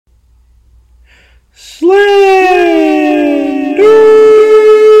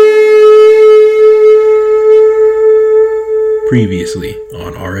Previously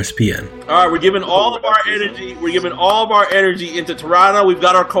on RSPN. All right, we're giving all of our energy. We're giving all of our energy into Toronto. We've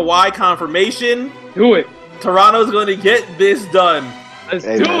got our Kawhi confirmation. Do it. Toronto's going to get this done. Let's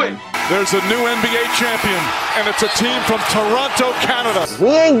do it. There's a new NBA champion, and it's a team from Toronto, Canada. We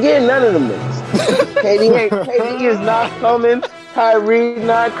ain't getting none of them niggas. KD is not coming. Kyrie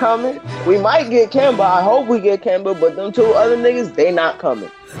not coming. We might get Kemba. I hope we get Kemba, but them two other niggas, they not coming.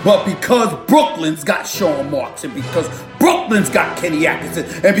 But because Brooklyn's got Sean Marks, and because Brooklyn's got Kenny Atkinson,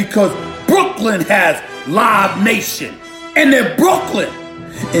 and because Brooklyn has Live Nation, and they're Brooklyn,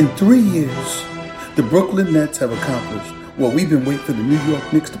 in 3 years, the Brooklyn Nets have accomplished what we've been waiting for the New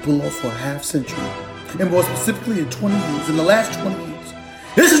York Knicks to pull off for a half century. And more specifically in 20 years, in the last 20 years,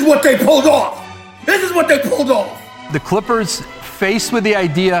 this is what they pulled off. This is what they pulled off. The Clippers, faced with the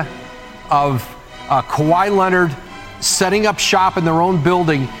idea of Kawhi Leonard setting up shop in their own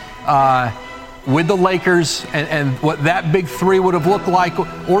building with the Lakers and what that big three would have looked like,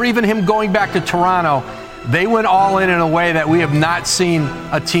 or even him going back to Toronto, they went all in a way that we have not seen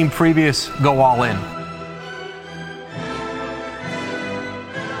a team previous go all in.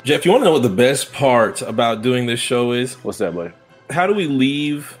 Jeff, you want to know what the best part about doing this show is? What's that, buddy? How do we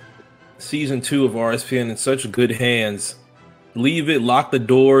leave season 2 of RSPN in such good hands? Leave it, lock the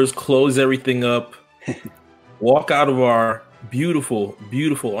doors, close everything up, walk out of our beautiful,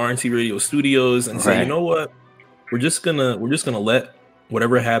 beautiful RNC Radio studios and say, you know what? We're just gonna let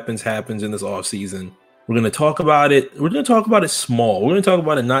whatever happens in this off season. We're gonna talk about it. We're gonna talk about it small. We're gonna talk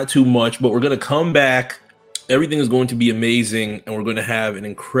about it not too much, but we're gonna come back. Everything is going to be amazing, and we're going to have an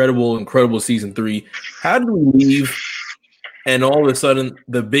incredible, incredible season 3. How did we leave? And all of a sudden,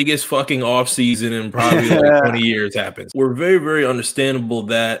 the biggest fucking off season in probably like 20 years happens. We're very, very understandable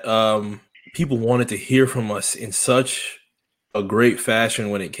that people wanted to hear from us in such a great fashion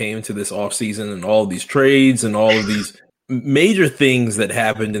when it came to this off season and all of these trades and all of these major things that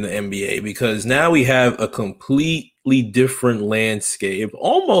happened in the NBA, because now we have a completely different landscape,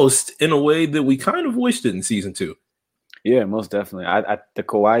 almost in a way that we kind of wished it in season 2. Yeah, most definitely. The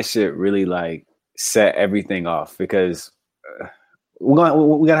Kawhi shit really like set everything off, because we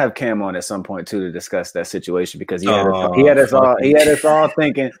gotta have Cam on at some point too to discuss that situation, because he had us all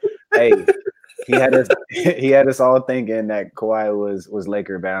thinking, hey, he had us all thinking that Kawhi was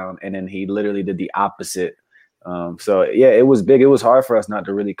Laker bound, and then he literally did the opposite. So yeah, it was big. It was hard for us not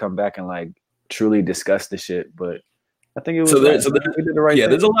to really come back and like truly discuss the shit, but I think it was. We did the right thing.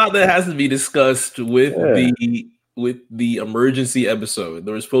 There's a lot that has to be discussed with the emergency episode.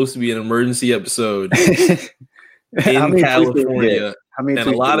 There was supposed to be an emergency episode in California, and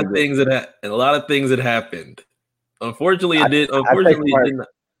a lot of things that happened. Unfortunately, it did. Unfortunately, it didn't.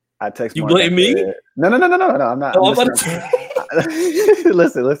 I text. You blame me? No. I'm not. Oh,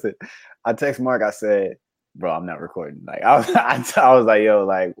 Listen. I text Mark. I said, bro, I'm not recording. Like I was like, yo,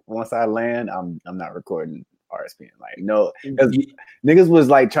 like once I land, I'm not recording RSPN. Like no, because niggas was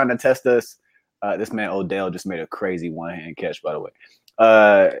like trying to test us. This man Odell just made a crazy one-hand catch, by the way.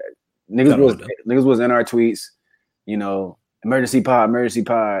 Niggas was in our tweets, you know, emergency pod.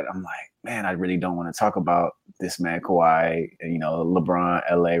 I'm like, man, I really don't want to talk about this man Kawhi and, you know, LeBron,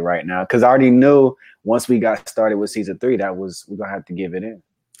 LA right now, because I already knew once we got started with season 3 we're gonna have to give it in.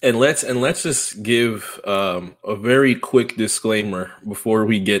 And let's just give a very quick disclaimer before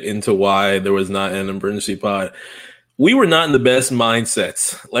we get into why there was not an emergency pod. We were not in the best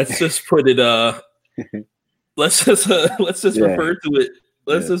mindsets. Let's just put it. Let's just refer to it.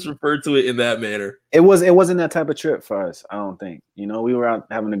 Let's just refer to it in that manner. It wasn't that type of trip for us. I don't think. You know, we were out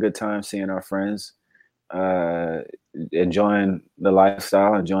having a good time, seeing our friends, enjoying the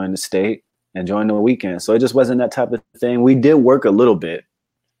lifestyle, enjoying the state, enjoying the weekend. So it just wasn't that type of thing. We did work a little bit,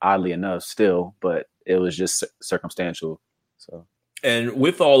 oddly enough, still, but it was just circumstantial. So, and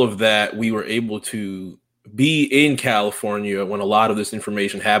with all of that, we were able to be in California when a lot of this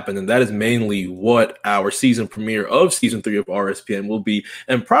information happened, and that is mainly what our season premiere of season 3 of RSPN will be,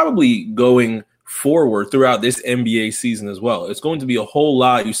 and probably going forward throughout this NBA season as well. It's going to be a whole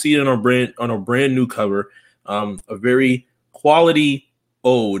lot. You see it on our brand new cover, a very quality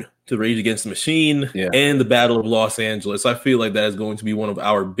ode to Rage Against the Machine and the Battle of Los Angeles. I feel like that is going to be one of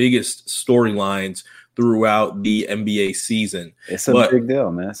our biggest storylines throughout the NBA season. It's a big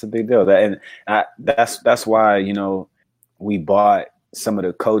deal, man. It's a big deal. That's why, you know, we brought some of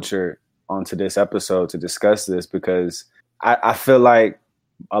the culture onto this episode to discuss this, because I feel like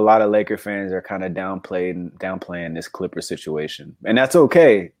a lot of Laker fans are kind of downplaying this Clipper situation, and that's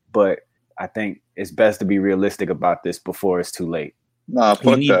okay. But I think it's best to be realistic about this before it's too late. Nah,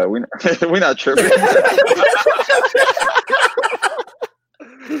 fuck that. We not tripping.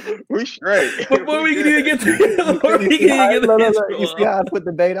 We straight. Before we can even get to the You see how I put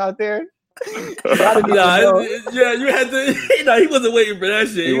the bait out there? Yeah, you had to. He wasn't waiting for that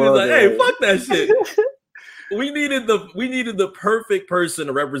shit. He was like, "Hey, fuck that shit." We needed the perfect person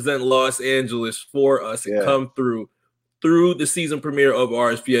to represent Los Angeles for us and come through the season premiere of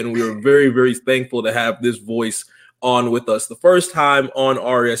RSPN. We were very, very thankful to have this voice on with us the first time on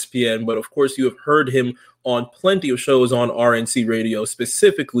RSPN, but of course you have heard him on plenty of shows on RNC Radio,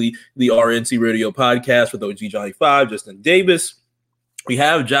 specifically the RNC Radio podcast with OG Johnny 5, Justin Davis. We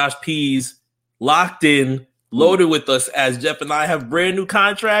have Josh Pease locked in, loaded with us as Jeff and I have brand new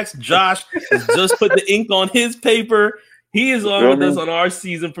contracts. Josh has just put the ink on his paper. He is on with us on our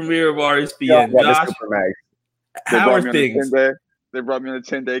season premiere of RSPN. Josh, how are things? They brought me on a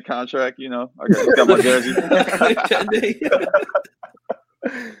 10-day contract, I got my jersey.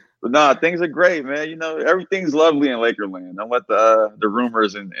 But nah, things are great, man. Everything's lovely in Lakerland. Don't let the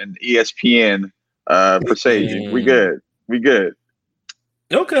rumors and ESPN presage. We good.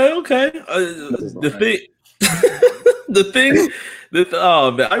 Okay.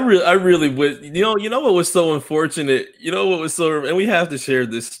 I really would. You know what was so unfortunate. And we have to share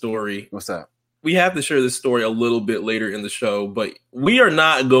this story. What's up? We have to share this story a little bit later in the show, but we are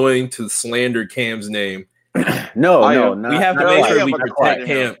not going to slander Cam's name. No. We have to make sure we protect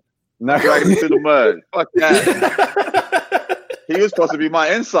Cam. Not dragging me through the mud. Fuck that. He was supposed to be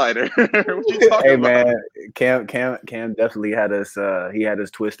my insider. What you talking about? Man, Cam definitely had us. He had us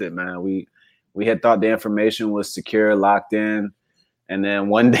twisted, man. We had thought the information was secure, locked in, and then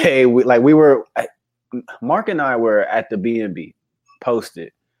one day Mark and I were at the B&B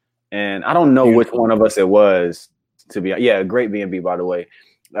posted. And I don't know which one of us it was to be. Yeah, a great B&B, by the way.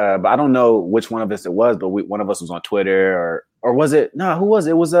 But I don't know which one of us it was. But one of us was on Twitter, or was it? No, who was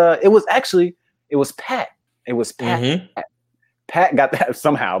it? It was Pat. It was Pat. Mm-hmm. Pat got that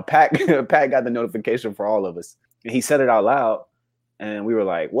somehow. Pat got the notification for all of us. And he said it out loud, and we were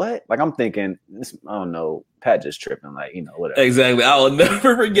like, "What?" Like I'm thinking, I don't know. Pat just tripping, whatever. Exactly. I will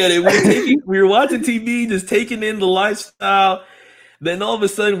never forget it. We were watching TV, just taking in the lifestyle. Then all of a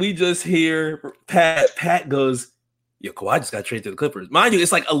sudden, we just hear Pat. Pat goes, "Yo, Kawhi just got traded to the Clippers." Mind you,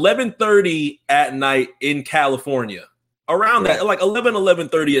 it's like 11:30 at night in California. Around that, like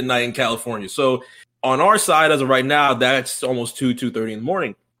 11:30 at night in California. So on our side, as of right now, that's almost 2:30 in the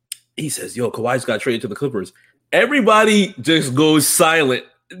morning. He says, "Yo, Kawhi just got traded to the Clippers." Everybody just goes silent.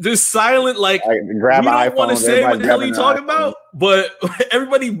 Just silent, like grab we don't want to say what the hell you talking iPhone. about, but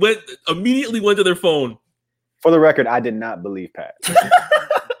everybody immediately went to their phone. For the record, I did not believe Pat.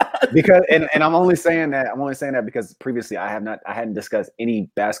 Because and I'm only saying that because previously I hadn't discussed any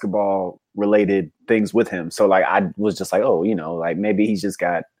basketball related things with him. So I was just like, maybe he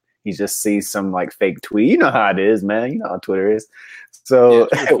just sees some fake tweet. You know how it is, man. You know how Twitter is. So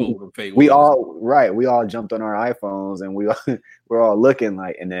we all jumped on our iPhones and we're all looking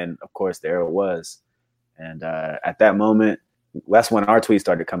and then of course there it was. And at that moment, that's when our tweets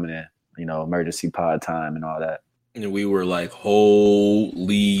started coming in. Emergency pod time and all that. And we were like,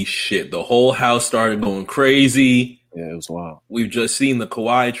 holy shit. The whole house started going crazy. Yeah, it was wild. We've just seen the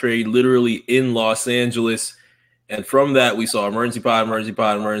Kawhi trade literally in Los Angeles. And from that, we saw emergency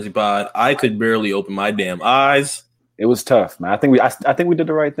pod. I could barely open my damn eyes. It was tough, man. I think we did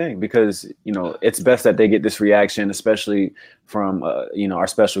the right thing because, it's best that they get this reaction, especially from, our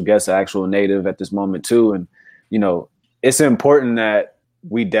special guest, the actual native at this moment too. And, it's important that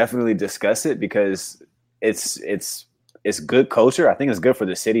we definitely discuss it because it's good culture. I think it's good for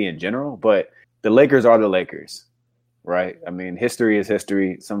the city in general, but the Lakers are the Lakers, right? I mean, history is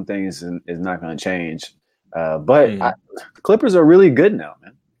history. Some things is not going to change. The Clippers are really good now,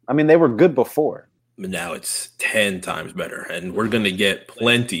 man. I mean, they were good before. But now it's 10 times better. And we're going to get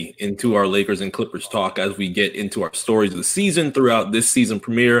plenty into our Lakers and Clippers talk as we get into our stories of the season throughout this season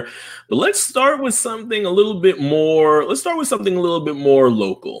premiere. But let's start with something a little bit more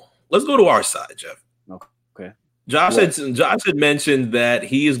local. Let's go to our side, Jeff. Okay. Josh had mentioned that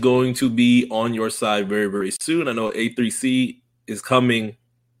he is going to be on your side very, very soon. I know A3C is coming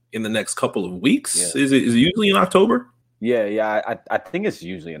in the next couple of weeks. Yeah. Is it usually in October? Yeah. I think it's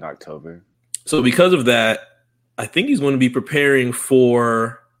usually in October. So because of that, I think he's going to be preparing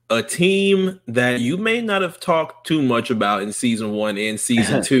for a team that you may not have talked too much about in season 1 and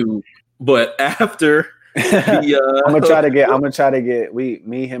season 2, but after I'm gonna try to get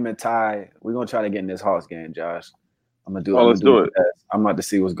me, him, and Ty. We're gonna try to get in this Hawks game, Josh. Let's do it. I'm about to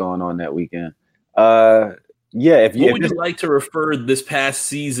see what's going on that weekend. What would you like to refer this past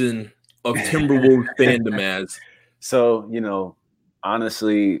season of Timberwolves fandom as? So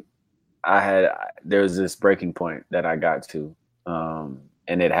honestly, there was this breaking point that I got to,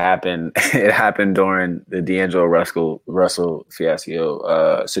 and it happened. It happened during the D'Angelo Russell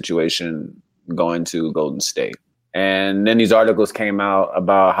fiasco situation going to Golden State. And then these articles came out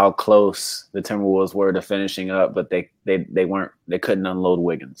about how close the Timberwolves were to finishing up, but they couldn't unload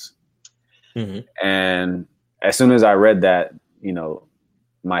Wiggins. Mm-hmm. And as soon as I read that,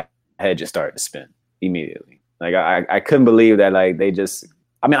 my head just started to spin immediately. Like I couldn't believe that. Like they just,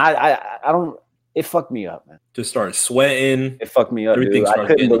 I don't. It fucked me up, man. Just started sweating. It fucked me up. Dude. I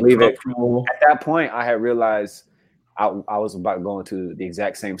couldn't believe it. At that point, I had realized I was about to go into the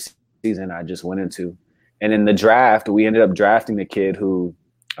exact same season I just went into. And in the draft, we ended up drafting the kid who,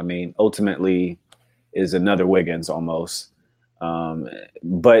 ultimately is another Wiggins almost.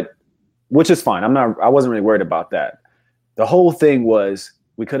 But which is fine. I wasn't really worried about that. The whole thing was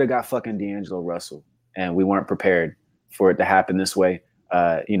we could have got fucking D'Angelo Russell, and we weren't prepared for it to happen this way.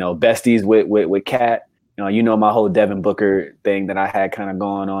 Besties with Cat. My whole Devin Booker thing that I had kind of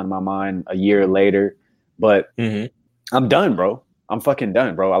going on in my mind a year later. But I'm done, bro. I'm fucking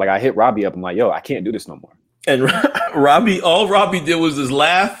done, bro. Like I hit Robbie up. I'm like, yo, I can't do this no more. And all Robbie did was just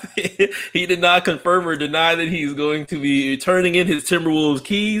laugh. He did not confirm or deny that he's going to be turning in his Timberwolves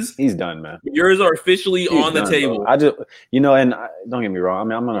keys. He's done, man. Yours are officially on the table. Bro. I just, and don't get me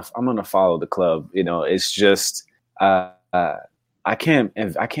wrong. I'm gonna follow the club. It's just, I can't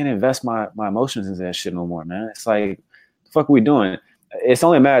invest my emotions into that shit no more, man. It's like, the fuck are we doing? It's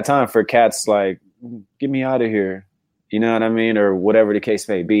only a matter of time for cats like, get me out of here. You know what I mean? Or whatever the case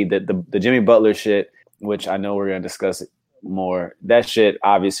may be. The Jimmy Butler shit, which I know we're going to discuss more, that shit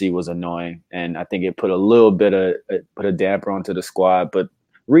obviously was annoying. And I think it put a little bit put a damper onto the squad. But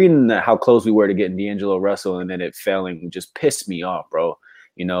reading how close we were to getting D'Angelo Russell and then it failing just pissed me off, bro.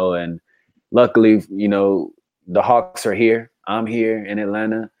 And luckily, the Hawks are here. I'm here in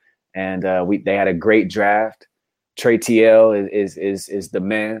Atlanta. And they had a great draft. Trey TL is the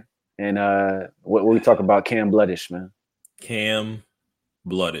man. And what we talk about, Cam Bloodish, man. Cam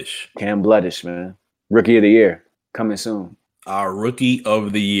Bloodish, man. Rookie of the year coming soon. Our rookie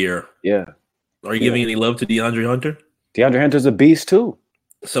of the year. Yeah. Are you giving any love to DeAndre Hunter? DeAndre Hunter's a beast too.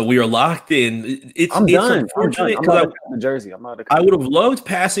 So we are locked in. I'm done. Unfortunate because the jersey. I would have loved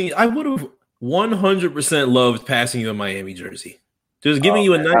passing. I would have 100% loved passing you a Miami jersey. Just giving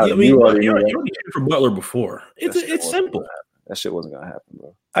you a nice. You already for Butler before. It's simple. That shit wasn't gonna happen,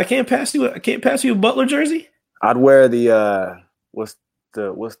 bro. I can't pass you a Butler jersey. I'd wear the what's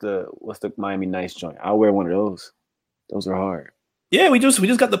the Miami Nice joint? I'll wear one of those. Those are hard. Yeah, we just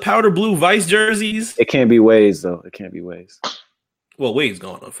got the powder blue Vice jerseys. It can't be Wade's though. It can't be Wade's. Well, Wade's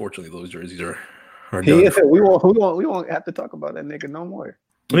gone. Unfortunately, those jerseys are done. Yeah, we won't have to talk about that nigga no more.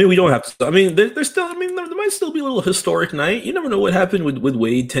 We don't have to. There's still. There might still be a little historic night. You never know what happened with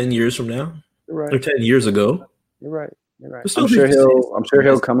Wade 10 years from now. You're right. Or 10 years ago. You're right. I'm sure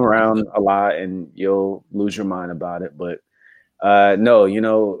he'll come around a lot and you'll lose your mind about it. But no,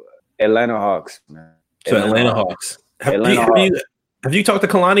 Atlanta Hawks, man. So Atlanta Hawks. Have you talked to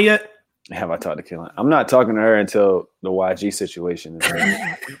Kalani yet? Have I talked to Kalani? I'm not talking to her until the YG situation is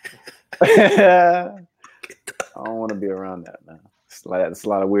I don't want to be around that, man. It's a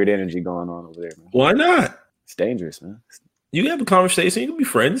lot of weird energy going on over there, man. Why not? It's dangerous, man. You can have a conversation. You can be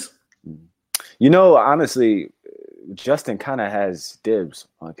friends. Honestly, Justin kind of has dibs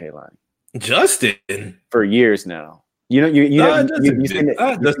on Kalani. Justin? For years now. You seen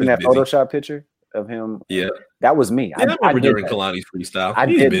that Photoshop picture of him? Yeah. That was me. Yeah, I remember during Kalani's freestyle. I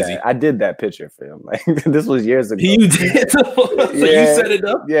did that picture for him. Like this was years ago. You did? So you set it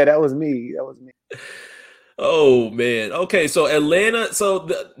up? Yeah, that was me. Oh man. Okay, so Atlanta. So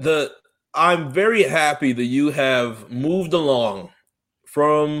I'm very happy that you have moved along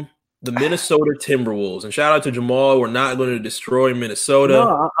from the Minnesota Timberwolves. And shout out to Jamal. We're not going to destroy Minnesota.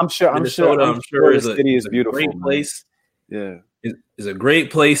 No, I'm sure the city is beautiful. Great place. Yeah, is a great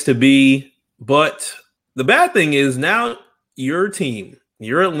place to be. But the bad thing is now your team,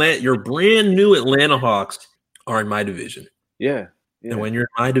 your brand new Atlanta Hawks are in my division. Yeah. And when you're in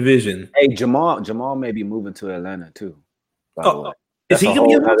my division, hey, Jamal may be moving to Atlanta too. Is he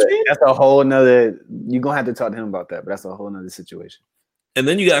gonna get that's a whole nother. You're gonna have to talk to him about that, but that's a whole nother situation. And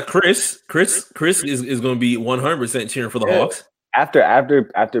then you got Chris. Chris is going to be 100% cheering for the Hawks.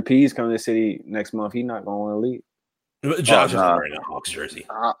 After P's coming to the city next month, he's not going to want to leave. Josh is wearing a Hawks jersey.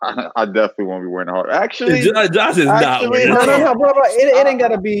 I definitely won't be wearing a Hawks. Actually, Josh is not wearing a Hawks. No, bro. It ain't got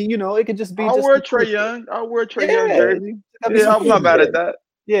to be. It could just be. I'll wear Trae Young. I'll wear Trae Young jersey. Yeah, I'm not mad at that.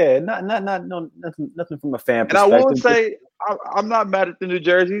 Yeah, nothing from a fan perspective. And I'm not mad at the new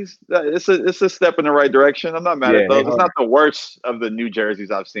jerseys. It's a step in the right direction. I'm not mad at those. It's not the worst of the new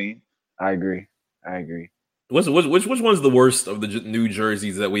jerseys I've seen. I agree. Which one's the worst of the new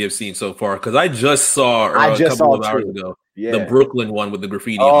jerseys that we have seen so far? Because I just saw a couple of hours ago the Brooklyn one with the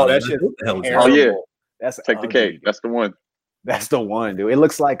graffiti. Oh, on that it. shit! Oh yeah, that's take ugly. The cake. That's the one. That's the one, dude. It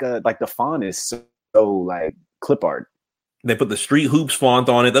looks like the font is so like clip art. They put the Street Hoops font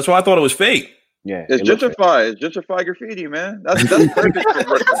on it. That's why I thought it was fake. Yeah, it's gentrified. It's gentrified graffiti, man. That's perfect for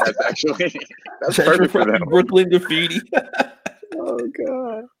Brooklyn. Actually, that's perfect for them. Brooklyn graffiti. Oh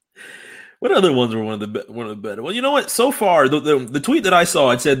god. What other ones were one of the better? Well, you know what? So far, the tweet that I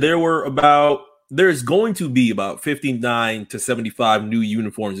saw, it said there's going to be about 59 to 75 new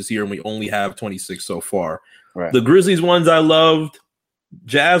uniforms this year, and we only have 26 so far. Right. The Grizzlies ones I loved.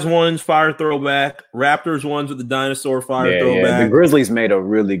 Jazz ones, fire throwback. Raptors ones with the dinosaur fire throwback. Yeah. The Grizzlies made a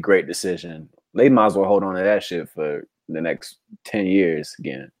really great decision. They might as well hold on to that shit for the next 10 years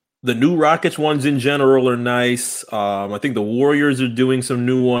again. The new Rockets ones in general are nice. I think the Warriors are doing some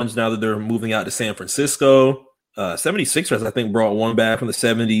new ones now that they're moving out to San Francisco. 76ers, I think, brought one back from the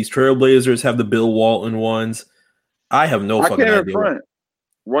 70s. Trailblazers have the Bill Walton ones. I have no fucking idea. Front.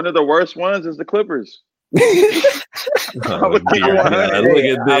 One of the worst ones is the Clippers. Look at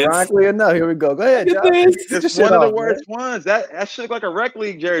this. Ironically enough, here we go. Go ahead, Josh. It's one of the worst ones. That shit look like a rec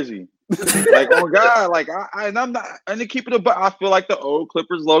league jersey. Like, oh god, like I'm not. And to keep it, I feel like the old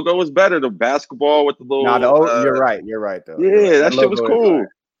Clippers logo was better. The basketball with the little. You're right though. Yeah, that shit was cool. Right.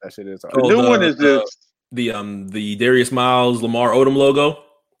 That shit is. The new one is just the Darius Miles, Lamar Odom logo.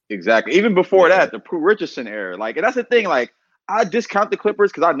 Exactly. Even before that, the Prue Richardson era. Like, and that's the thing. Like, I discount the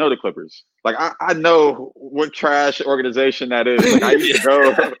Clippers because I know the Clippers. Like, I know what trash organization that is. Like, I used to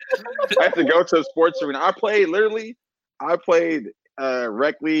go. I have to go to a sports arena. I played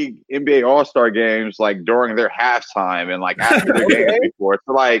rec league NBA All-Star games like during their halftime and like after their games before.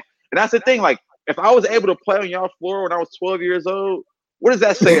 So like, and that's the thing. Like, if I was able to play on y'all floor when I was 12 years old, what does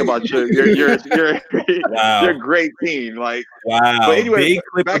that say about your great team? Like, wow. But anyway, big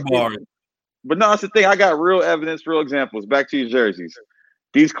Clipper bar. But no, that's the thing. I got real evidence, real examples. Back to your jerseys.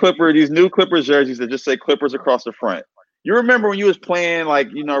 These new Clippers jerseys that just say Clippers across the front. You remember when you was playing like,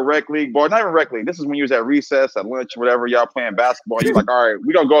 rec league ball, not even rec league. This is when you was at recess, at lunch, whatever, y'all playing basketball. You're like, all right,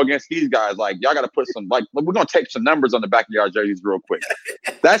 we're going to go against these guys. Like, y'all got to put some, like, we're going to take some numbers on the back of y'all jerseys real quick.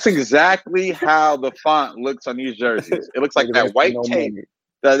 That's exactly how the font looks on these jerseys. It looks like that white tape.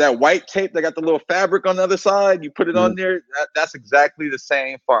 That white tape that got the little fabric on the other side. You put it on there. That's exactly the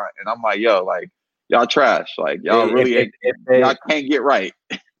same font. And I'm like, yo, like, y'all trash. Like, y'all y'all can't get right.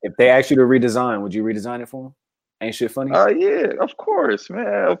 If they asked you to redesign, would you redesign it for them? Ain't shit funny? Yeah, of course,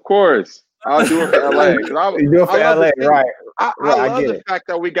 man. Of course. I'll do it for LA. You do it for LA, right. I love the fact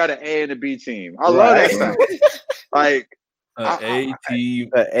that we got an A and a B team. I love that fact. Like, A team.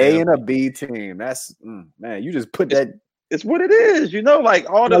 An A and a B team. That's, man, you just put that. It's what it is, like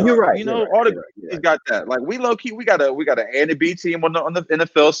all the. You're right. All the teams got that. Like, we low key, we got an A and a B team on the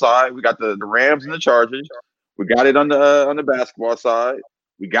NFL side. We got the Rams and the Chargers. We got it on the basketball side.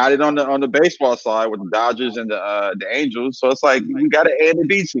 We got it on the baseball side with the Dodgers and the Angels. So it's like we got an A and a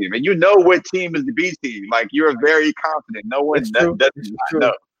B team, and you know what team is the B team. Like, you're very confident. No one doesn't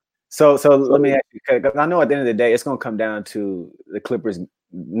know. So let me ask you, because I know at the end of the day, it's going to come down to the Clippers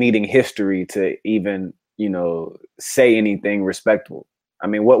needing history to even say anything respectable. I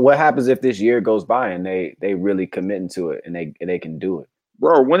mean, what happens if this year goes by and they really commit to it and they can do it?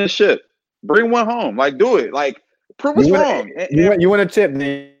 Bro, win a chip, bring one home. Like, do it. Like, prove us wrong. You win a chip,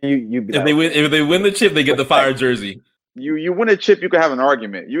 then you. If they win the chip, they get the fire jersey. You win a chip, you can have an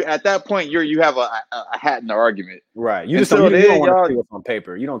argument. You at that point, you have a hat in the argument. Right. You just don't want to see what's on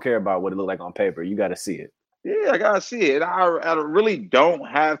paper. You don't care about what it look like on paper. You got to see it. Yeah, I gotta see it. I really don't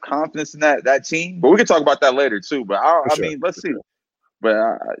have confidence in that team, but we can talk about that later too. But I mean, let's see.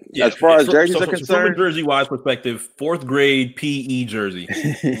 But as far as jerseys are concerned, from a jersey-wise perspective, 4th grade PE jersey.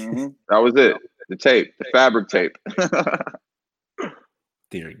 That was it. The tape, the fabric tape.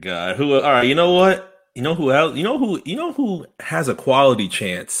 Dear God, all right? You know what? You know who else? You know who has a quality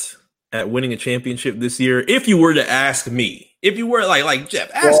chance at winning a championship this year? If you were to ask me, if you were like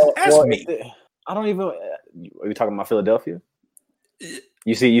Jeff, ask me. I don't even. Are you talking about Philadelphia?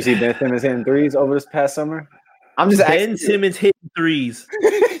 You see Ben Simmons hitting threes over this past summer. I'm just Ben Simmons hitting threes.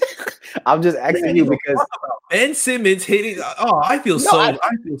 I'm just asking you because Ben Simmons hitting. Oh, I feel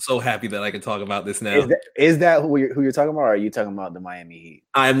so happy that I can talk about this now. Is that who you're talking about, or are you talking about the Miami Heat?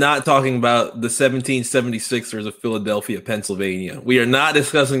 I am not talking about the 1776ers of Philadelphia, Pennsylvania. We are not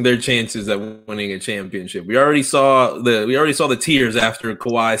discussing their chances at winning a championship. We already saw the tears after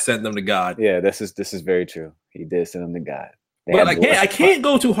Kawhi sent them to God. Yeah, this is very true. He did send him to God. But I can't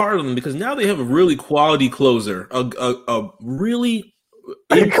go too hard on them because now they have a really quality closer, a really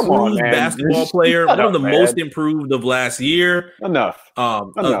improved basketball player, one of the most improved of last year. Enough.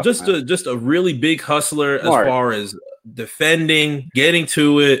 Just a really big hustler as far as defending, getting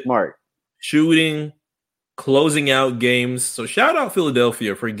to it, shooting, closing out games. So shout out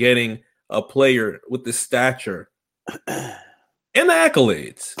Philadelphia for getting a player with the stature and the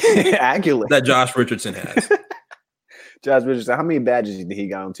accolades that Josh Richardson has. Josh Richardson, how many badges did he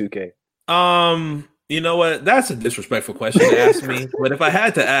got on 2K? You know what? That's a disrespectful question to ask me. But if I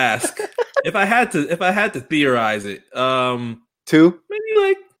had to ask, if I had to theorize it, 2, maybe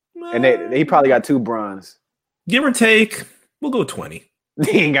like, and he probably got 2 bronze, give or take. We'll go 20.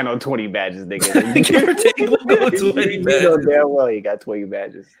 He ain't got no 20 badges, nigga. Give or take, we'll go 20 badges. You know damn well he got 20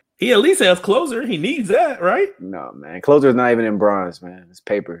 badges. He at least has closer. He needs that, right? No, man. Closer's not even in bronze, man. It's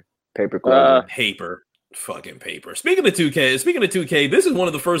paper closer. Fucking paper. Speaking of 2K, this is one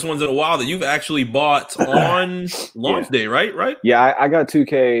of the first ones in a while that you've actually bought on launch day, right? Yeah, I got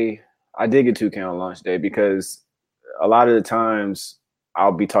 2K. I did get 2K on launch day because a lot of the times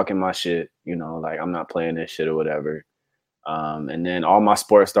I'll be talking my shit, you know, like I'm not playing this shit or whatever. And then all my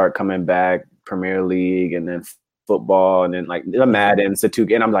sports start coming back, Premier League and then football and then like the Madden, the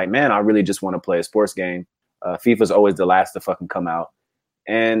 2K. And I'm like, man, I really just want to play a sports game. FIFA's always the last to fucking come out.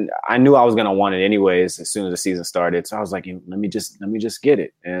 And I knew I was going to want it anyways as soon as the season started. So I was like, let me just get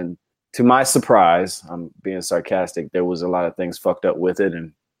it. And to my surprise, I'm being sarcastic, there was a lot of things fucked up with it.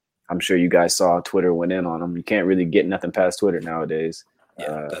 And I'm sure you guys saw Twitter went in on them. You can't really get nothing past Twitter nowadays.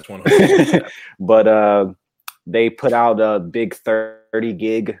 Yeah, that's one of them. But they put out a big 30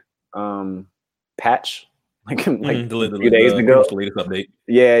 gig patch like a few days ago. The latest update.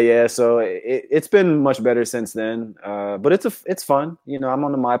 Yeah. So it's been much better since then. But it's fun. You know, I'm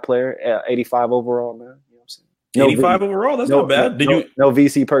on the My Player, 85 overall, man. You know what I'm saying? 85 overall? That's not bad. No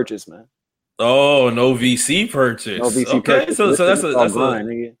VC purchase, man. Oh, no VC purchase. No VC purchase. So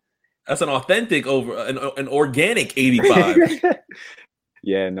that's an authentic an organic 85.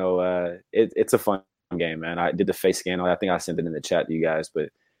 Yeah, no, it's a fun game, man. I did the face scan. I think I sent it in the chat to you guys, but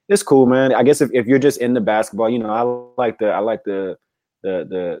it's cool, man. I guess if you're just into basketball, you know, I like the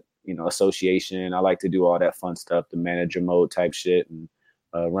you know, association. I like to do all that fun stuff, the manager mode type shit, and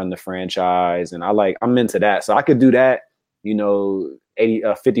run the franchise. And I'm into that, so I could do that. You know,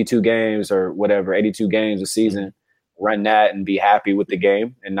 52 games or whatever, 82 games a season, run that and be happy with the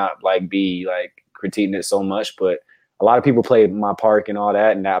game and not like be like critiquing it so much. But a lot of people play My Park and all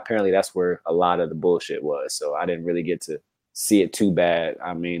that, and apparently that's where a lot of the bullshit was. So I didn't really get to see it too bad.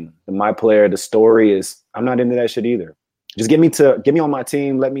 I mean, My Player, the story is, I'm not into that shit either. Just get me on my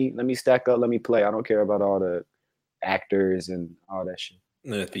team. Let me stack up. Let me play. I don't care about all the actors and all that shit.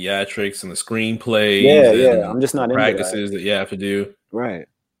 The theatrics and the screenplays. Yeah. I'm just not into practices that you have to do. Right.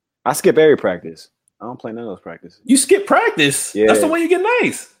 I skip every practice. I don't play none of those practices. You skip practice? Yeah. That's the way you get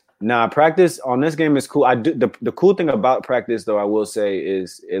nice. Nah, practice on this game is cool. I do the cool thing about practice, though, I will say,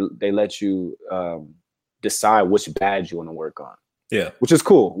 is they let you decide which badge you want to work on. Yeah, which is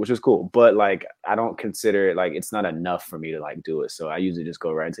cool. But like, I don't consider it like it's not enough for me to like do it. So I usually just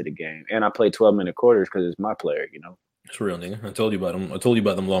go right into the game, and I play 12-minute quarters because it's My Player. You know, it's real, nigga. I told you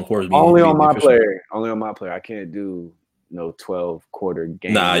about them long quarters. Only on My Player. I can't do no 12-quarter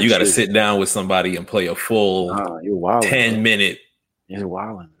game. Nah, you got to sit down with somebody and play a full 10-minute. You're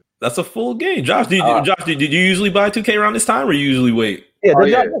wilding. That's a full game. Josh, did you usually buy 2K around this time, or you usually wait? Yeah,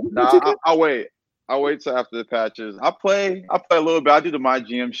 I'll wait. I'll wait till after the patches. I play a little bit. I do the My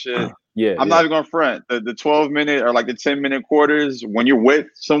GM shit. I'm not even gonna front. The 12-minute or like the 10-minute quarters when you're with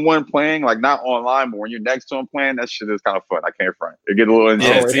someone playing, like not online, but when you're next to them playing, that shit is kind of fun. I can't front. It get a little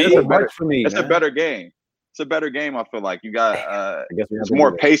intense. It's a better game. It's a better game. I feel like you got it's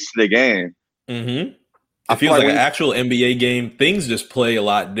more pace to the game. Mm-hmm. It feels like an actual NBA game. Things just play a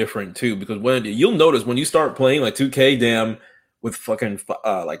lot different too, because when you'll notice when you start playing like 2K, with fucking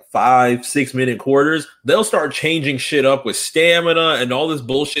like 5-6 minute quarters, they'll start changing shit up with stamina and all this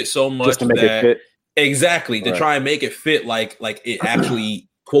bullshit so much just to make it fit. Exactly, to try and make it fit like it actually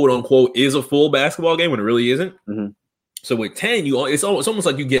quote unquote is a full basketball game when it really isn't. Mm-hmm. So with 10, it's almost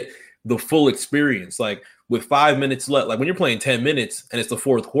like you get the full experience. Like with 5 minutes left, like when you're playing 10 minutes and it's the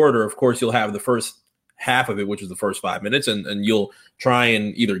fourth quarter, of course you'll have the first half of it, which is the first 5 minutes, and you'll try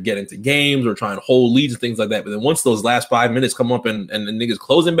and either get into games or try and hold leads and things like that. But then once those last 5 minutes come up and the niggas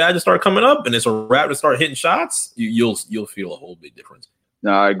closing badges start coming up and it's a wrap to start hitting shots, you'll feel a whole big difference.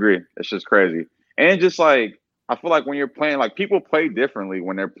 No, I agree. It's just crazy. And just like, I feel like when you're playing, like people play differently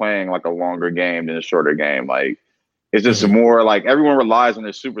when they're playing like a longer game than a shorter game. Like It's just more like everyone relies on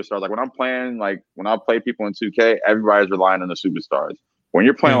their superstars. Like when I'm playing, like when I play people in 2K, everybody's relying on the superstars. When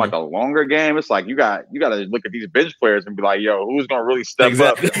you're playing like a longer game, it's like you got to look at these bench players and be like, yo, who's gonna really step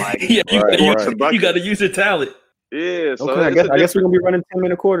up? And like, you got to use your talent. Yeah. So okay, I guess we're gonna be running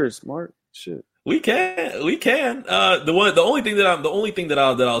 10-minute quarters. Mark, shit. We can. The only thing that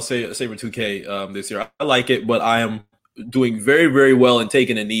I'll say for 2K this year, I like it, but I am doing very, very well in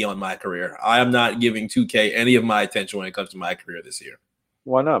taking a knee on my career. I am not giving 2K any of my attention when it comes to my career this year.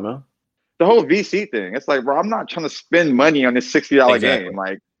 Why not, man? The whole VC thing. It's like, bro, I'm not trying to spend money on this $60 game.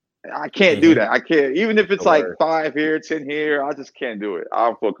 Like, I can't do that. I can't. Even if it's like 5 here, 10 here, I just can't do it. I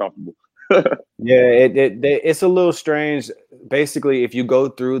don't feel comfortable. Yeah, it's a little strange. Basically, if you go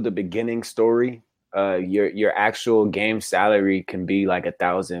through the beginning story, your actual game salary can be like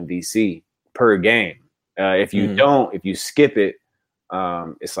 1,000 VC per game. If you if you skip it,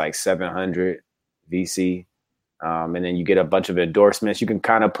 it's like 700 VC. And then you get a bunch of endorsements. You can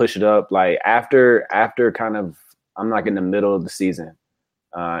kind of push it up like after kind of, I'm like in the middle of the season,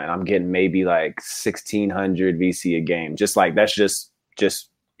 and I'm getting maybe like 1,600 VC a game. Just like that's just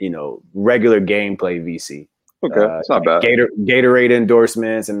regular gameplay VC. Okay, it's not bad. Gatorade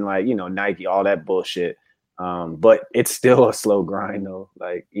endorsements and like Nike, all that bullshit. But it's still a slow grind though.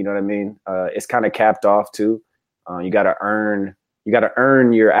 Like you know what I mean? It's kind of capped off too. You got to earn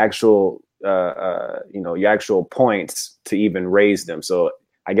your actual your actual points to even raise them. So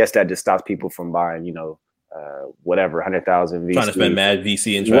I guess that just stops people from buying whatever 100,000 VC. Trying to spend mad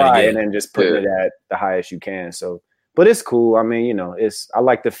VC and trying to get and then just putting it at the highest you can. So. But it's cool. I mean, I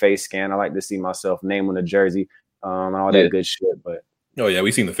like the face scan. I like to see myself name on the jersey, and all that good shit. But oh yeah,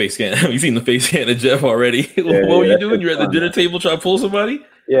 we've seen the face scan. We've seen the face scan of Jeff already. What were you doing? You're at the dinner table trying to pull somebody?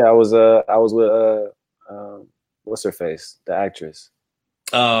 Yeah, I was with what's her face? The actress.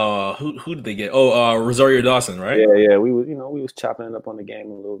 Who did they get? Oh, Rosario Dawson, right? Yeah. We was chopping it up on the game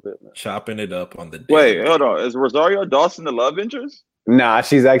a little bit, man. Chopping it up on the Wait, hold on. Is Rosario Dawson the love interest? Nah,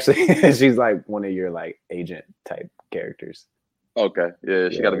 she's actually she's like one of your like agent type characters. Okay, yeah,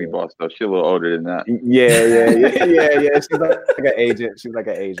 she got to be boss though. She's a little older than that. Yeah. She's like an agent. She's like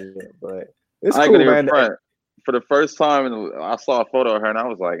an agent, but it's cool, man. For the first time, I saw a photo of her, and I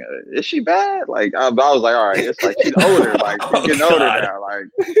was like, "Is she bad?" Like, I was like, "All right, it's like she's older. Like, she's getting older now." Like,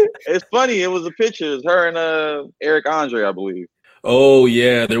 it's funny. It was a picture. It's her and Eric Andre, I believe. Oh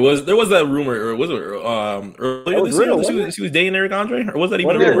yeah, there was that rumor, or was it earlier this year? She was dating Eric Andre, or was that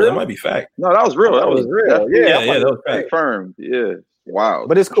even a rumor? That might be fact. No, that was real. That was real. Yeah, that was confirmed. Yeah, wow.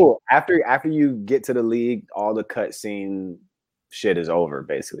 But it's cool. After you get to the league, all the cutscene shit is over.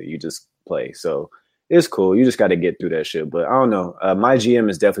 Basically, you just play. So it's cool. You just got to get through that shit. But I don't know. My GM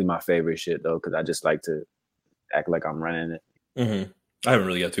is definitely my favorite shit though, because I just like to act like I'm running it. Mm-hmm. I haven't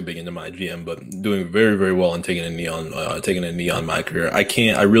really got too big into my GM, but doing very, very well and taking a knee on my career. I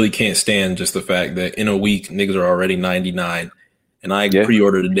really can't stand just the fact that in a week niggas are already 99, and I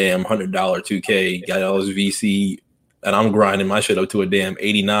pre-ordered a damn $100 2K, got all this VC, and I'm grinding my shit up to a damn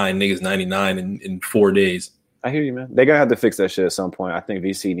 89, niggas 99 in 4 days. I hear you, man. They're gonna have to fix that shit at some point. I think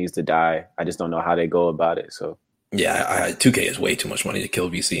VC needs to die. I just don't know how they go about it. So yeah, 2K is way too much money to kill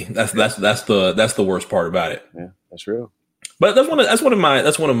VC. That's the worst part about it. Yeah, that's real. But that's one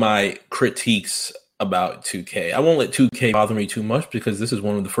of my critiques about 2K. I won't let 2K bother me too much because this is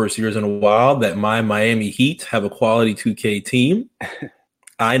one of the first years in a while that my Miami Heat have a quality 2K team.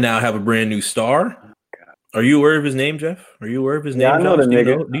 I now have a brand new star. Are you aware of his name, Jeff? Are you aware of his name? I know the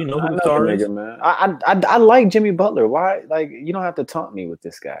nigga. Do you know who the star is? Man. I like Jimmy Butler. Why? Like, you don't have to taunt me with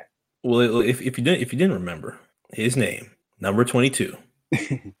this guy. Well, if you didn't remember his name, number 22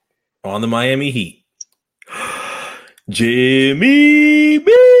 on the Miami Heat. Jimmy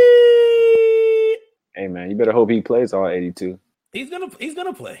B. Hey man, you better hope he plays all 82. He's gonna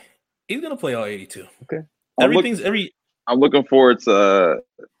play. He's gonna play all 82. Okay. I'm looking forward to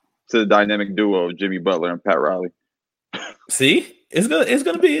the dynamic duo of Jimmy Butler and Pat Riley. See, it's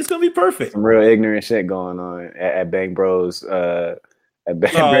gonna be perfect. Some real ignorant shit going on at Bang Bros.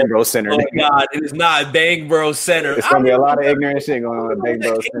 Bang Bros Center. Oh God, it is not Bang Bros Center. It's gonna be a lot of ignorant shit going on at Bang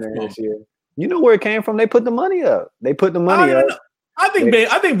Bros Center this year. You know where it came from? They put the money up. I think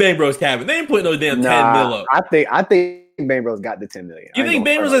Bang Bros cabin. They ain't putting no damn 10 mil up. I think Bang Bros got the 10 million. You think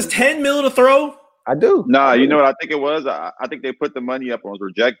Bang Bros has 10 mil to throw? I do. Nah, you know what I think it was? I think they put the money up and was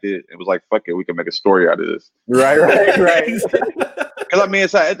rejected. It was like, fuck it, we can make a story out of this. Right. Because I mean,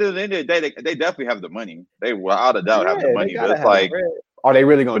 it's like, at the end of the day, they definitely have the money. They without a doubt have the money. But it's like, are they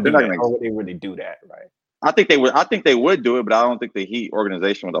really going to do that? Or would they really do that? Right. I think they would do it, but I don't think the Heat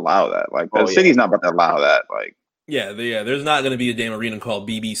organization would allow that. Like the city's not about to allow that. Like, there's not going to be a damn arena called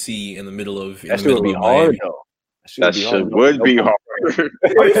BBC in the middle of. That shit would be hard though. That shit would be hard.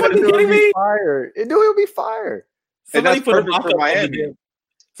 Are you fucking kidding me? Fire. It would be fire. And that's perfect for Miami.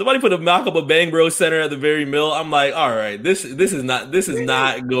 Somebody put a mock up of Bang Bros Center at the very mill. I'm like, all right, this is not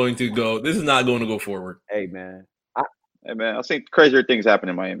going to go forward. Hey man, I've seen crazier things happen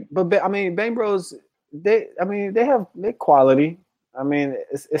in Miami. But I mean, Bang Bros, they have quality. I mean,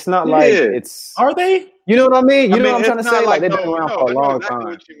 it's not like it's. Are they? You know what I mean? You know what I'm trying to say? Like they've been around for a long exactly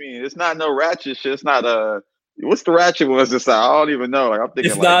time. What you mean? It's not no ratchet shit. It's not what's the ratchet ones this side? I don't even know. Like I'm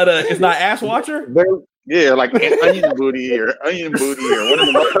thinking, it's not Ass Watcher. Yeah, like onion booty or one of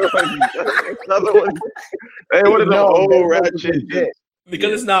the another one. Hey, what is the old ratchet?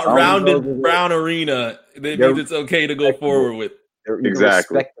 Because it's not rounded brown arena, that means it's okay to go forward with.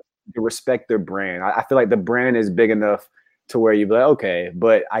 Exactly. You respect their brand. I feel like the brand is big enough to where you'd be like, okay,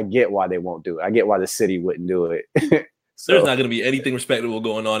 but I get why they won't do it. I get why the city wouldn't do it. So, there's not going to be anything respectable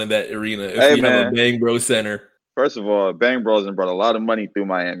going on in that arena if you have a Bang Bro Center. First of all, Bang Bros brought a lot of money through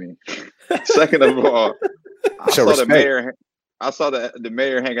Miami. Second of all, I saw the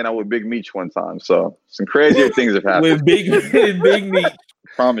mayor hanging out with Big Meech one time. So some crazier things have happened. With Big Meech.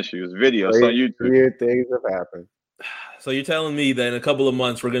 Promise you, it's videos on YouTube. Weird things have happened. So you're telling me that in a couple of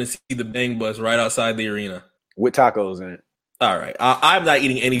months we're going to see the Bang Bus right outside the arena with tacos in it? All right, I'm not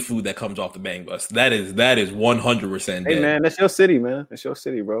eating any food that comes off the Bang Bus. That is 100% dead. Hey man, that's your city, man. That's your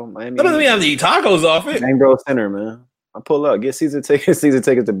city, bro. Miami. That doesn't mean I have to eat tacos off it. Bang Bro Center, man. I pull up, get season tickets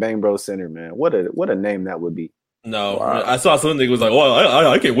to Bang Bro Center, man. What a name that would be. No, wow. I saw something that was like, "Oh,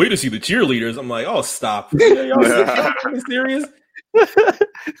 I can't wait to see the cheerleaders." I'm like, "Oh, stop! Y'all serious?"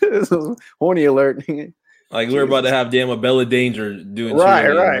 This was horny alert. Like we're about to have damn Bella Danger doing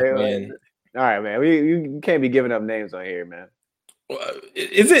right. All right, man. You can't be giving up names on here, man.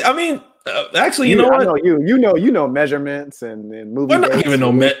 Is it? I mean, actually, you know what? I know you know measurements and movie. I don't even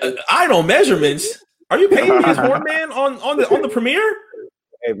know. I know measurements. Are you paying me as horn man on the premiere?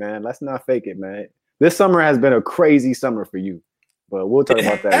 Hey man, let's not fake it, man. This summer has been a crazy summer for you, but we'll talk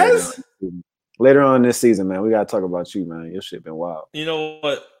about that later on this season, man. We gotta talk about you, man. Your shit been wild. You know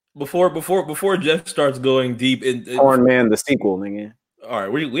what? Before Jeff starts going deep in Horn Man, the sequel, nigga. All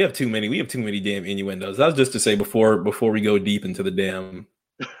right, we have too many damn innuendos. That was just to say before we go deep into the damn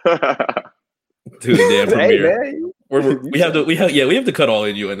premiere. Hey, we have to cut all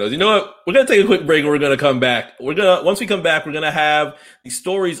innuendos. You know what? We're gonna take a quick break and we're gonna come back. Once we come back, we're gonna have the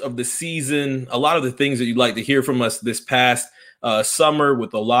stories of the season, a lot of the things that you'd like to hear from us this past summer,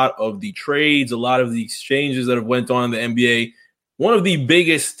 with a lot of the trades, a lot of the exchanges that have went on in the NBA. One of the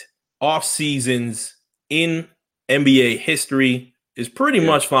biggest off seasons in NBA history is pretty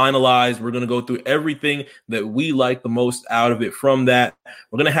much finalized. We're going to go through everything that we like the most out of it from that.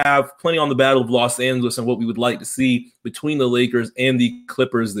 We're going to have plenty on the Battle of Los Angeles and what we would like to see between the Lakers and the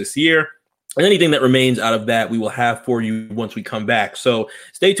Clippers this year. And anything that remains out of that, we will have for you once we come back. So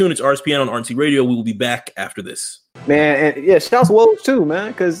stay tuned. It's RSPN on RNC Radio. We will be back after this. Man, and yeah, shouts Woj too,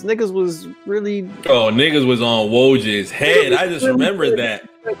 man, because niggas was really... Oh, niggas was on Woj's head. I just remembered that.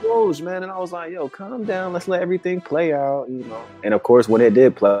 Woj, man, and I was like, yo, calm down. Let's let everything play out, you know. And of course, when it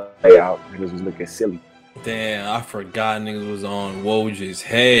did play out, niggas was looking silly. Damn, I forgot niggas was on Woj's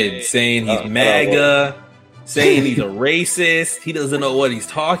head, saying he's MAGA, saying he's a racist. He doesn't know what he's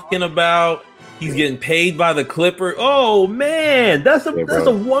talking about. He's getting paid by the Clipper. Oh, man, that's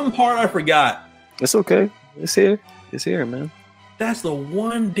the one part I forgot. It's okay. It's here, man. That's the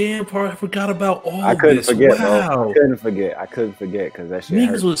one damn part I forgot about all I couldn't this. Forget, wow. I couldn't forget because that shit niggas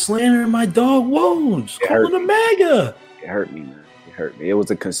hurt. was slandering my dog Woj, calling him MAGA. It hurt me, man. It hurt me. It was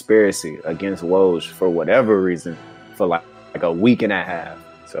a conspiracy against Woj for whatever reason for like a week and a half.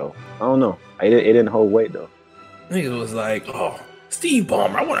 So I don't know. It didn't hold weight though. Niggas was like, oh, Steve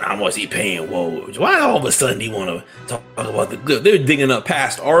Ballmer, I wonder how much he paying Woj. Why all of a sudden he want to talk about the good? They're digging up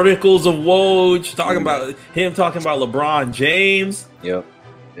past articles of Woj, talking about LeBron James. Yep.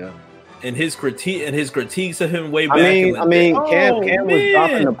 And his critiques of him way back. Cam was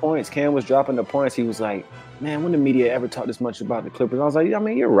dropping the points. Cam was dropping the points. He was like, man, when the media ever talk this much about the Clippers? I was like, I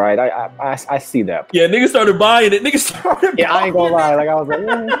mean, you're right. I see that. Yeah, niggas started buying it. Yeah, I ain't gonna lie. Like I was like,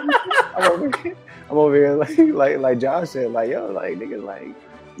 yeah. I'm over here like Josh said, like, yo, like nigga, like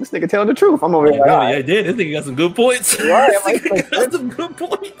this nigga telling the truth. I'm over here. Yeah, I did. This nigga got some good points. Right, got some good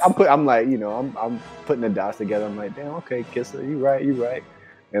points. I'm like, you know, I'm putting the dots together. I'm like, damn, okay, Kisser, you right.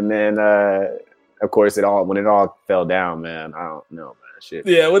 And then of course when it all fell down, man, I don't know, man. Shit.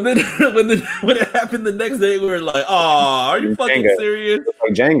 Yeah, when it happened the next day, we were like, oh, are you fucking serious?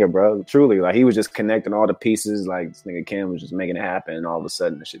 Like Jenga, bro. Truly. Like he was just connecting all the pieces, like this nigga Cam was just making it happen, and all of a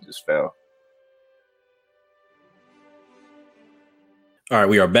sudden the shit just fell. All right,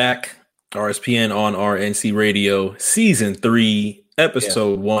 we are back. RSPN on RNC Radio, Season 3,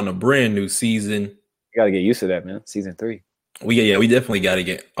 Episode 1, a brand new season. You got to get used to that, man. Season 3. We definitely got to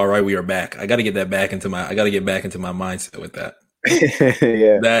get. All right, we are back. I got to get that back into my. I got to get back into my mindset with that.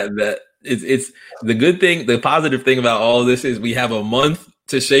 Yeah, that it's the good thing. The positive thing about all of this is we have a month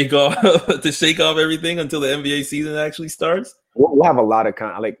to shake off everything until the NBA season actually starts. We'll have a lot of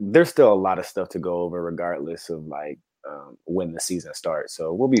there's still a lot of stuff to go over, regardless of when the season starts.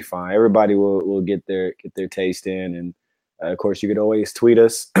 So we'll be fine. Everybody will get their taste in, and of course, you could always tweet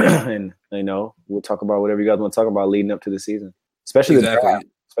us, and we'll talk about whatever you guys want to talk about leading up to the season, especially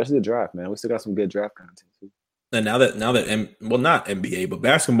the draft, man. We still got some good draft content too. And now that not NBA, but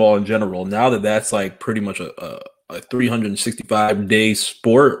basketball in general, now that that's like pretty much a 365-day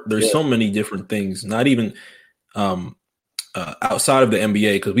sport, there's so many different things. Not even outside of the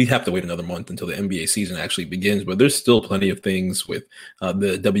NBA, because we have to wait another month until the NBA season actually begins. But there's still plenty of things with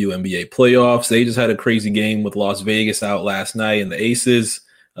the WNBA playoffs. They just had a crazy game with Las Vegas out last night, and the Aces.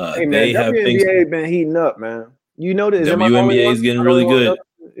 Hey, man, they have WNBA been heating up, man. You notice WNBA is getting really good.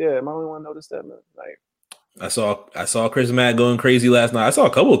 Yeah, am I the only one notice that, man? Like, I saw Chris Mack going crazy last night. I saw a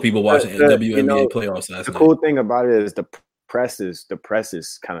couple of people watching WNBA playoffs last night. The cool thing about it is the press is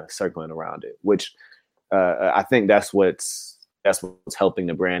kind of circling around it, which I think that's what's helping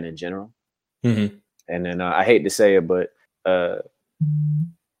the brand in general. Mm-hmm. And then I hate to say it, but the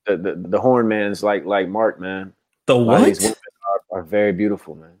horn man's like Mark, man. The what? These women are very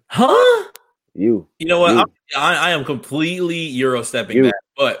beautiful, man. Huh? You know what? I am completely Euro-stepping back.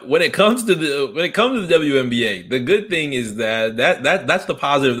 But when it comes to the WNBA, the good thing is that's the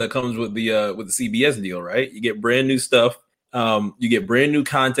positive that comes with the CBS deal, right? You get brand new stuff, you get brand new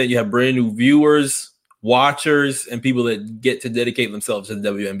content, you have brand new viewers, watchers, and people that get to dedicate themselves to the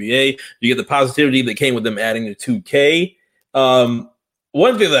WNBA. You get the positivity that came with them adding the 2K.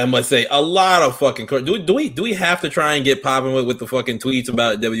 One thing that I must say, a lot of fucking do we have to try and get popping with the fucking tweets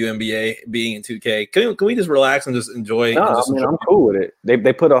about WNBA being in 2K? Can we just relax and just enjoy? No, I'm cool with it.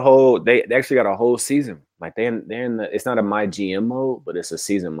 They put they actually got a whole season. Like they're in it's not a my GM mode, but it's a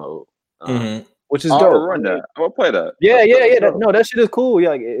season mode, which is dope. Run that. I'll play that. Yeah. That shit is cool.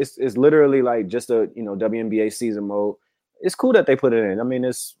 Yeah, like it's literally like just a WNBA season mode. It's cool that they put it in. I mean,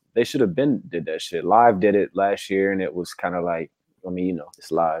 they should have did that shit. Live did it last year, and it was kind of like. I mean,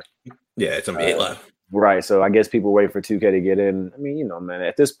 it's live. Yeah, it's NBA live. Right. So I guess people wait for 2K to get in. I mean, man,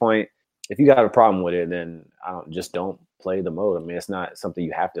 at this point, if you got a problem with it, then don't play the mode. I mean, it's not something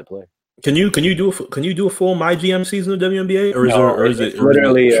you have to play. Can you do a full My GM season of WNBA, or is it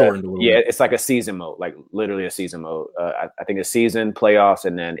literally it's like a season mode, like literally a season mode. I think a season, playoffs,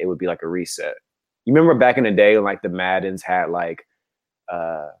 and then it would be like a reset. You remember back in the day, like the Maddens had like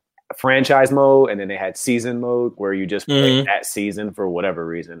franchise mode, and then they had season mode where you just play that season for whatever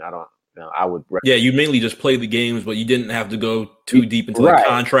reason. I don't know. I would. You mainly just play the games, but you didn't have to go too deep into the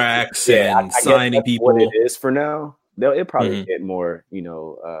contracts and signing people. What it is for now, it'll probably get more.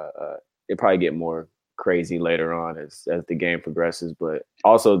 It probably get more crazy later on as the game progresses. But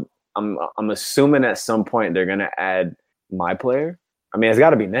also, I'm assuming at some point they're gonna add my player. I mean, it's got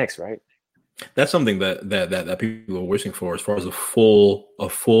to be next, right? That's something that people are wishing for, as far as a full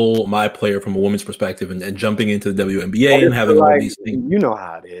my player from a woman's perspective, and jumping into the WNBA and having all these things. You know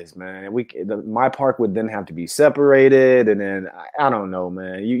how it is, man. My park would then have to be separated, and then I don't know,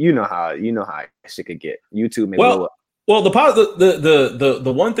 man. You know how shit could get. YouTube may blow up. Well,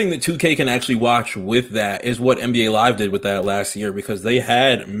 the one thing that 2K can actually watch with that is what NBA Live did with that last year, because they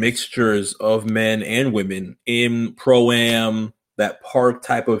had mixtures of men and women in Pro-Am, that park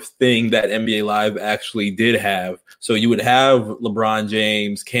type of thing that NBA Live actually did have. So you would have LeBron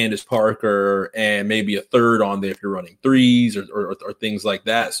James, Candace Parker, and maybe a third on there if you're running threes or things like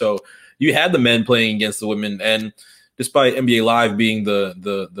that. So you had the men playing against the women, and despite NBA Live being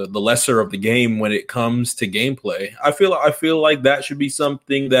the lesser of the game when it comes to gameplay, I feel like that should be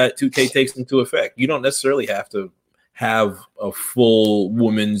something that 2K takes into effect. You don't necessarily have to have a full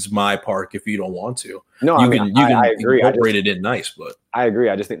women's my park if you don't want to. No, you can agree. Incorporate it in nice, but I agree.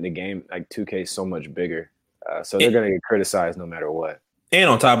 I just think the game, like 2K, is so much bigger, so they're going to get criticized no matter what. And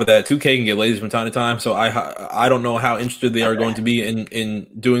on top of that, 2K can get ladies from time to time. So I don't know how interested they are going to be in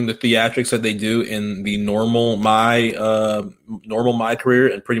doing the theatrics that they do in the normal my career,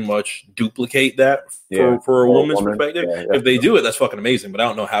 and pretty much duplicate that for a woman's perspective. If they do it, that's fucking amazing. But I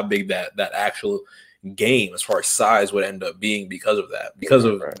don't know how big that actual game as far as size would end up being because of that. Because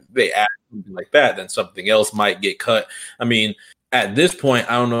of they add something like that, then something else might get cut. I mean, at this point,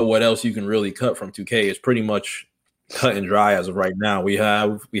 I don't know what else you can really cut from 2K. It's pretty much cut and dry as of right now. We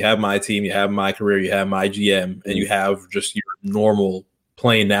have my team, you have my career, you have my GM, and you have just your normal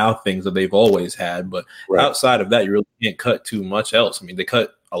Play Now things that they've always had. But Right. outside of that, you really can't cut too much else. I mean, they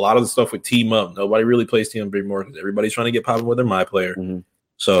cut a lot of the stuff with Team Up. Nobody really plays Team Up anymore because everybody's trying to get popping with their My Player.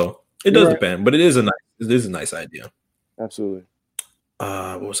 So it does depend, but it is a nice idea. Absolutely.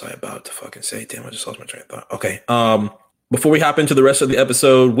 What was I about to fucking say? Damn, I just lost my train of thought. Okay. Before we hop into the rest of the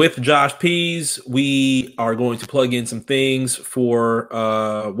episode with Josh Pease, we are going to plug in some things for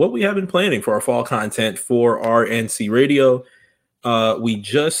what we have been planning for our fall content for RNC Radio. We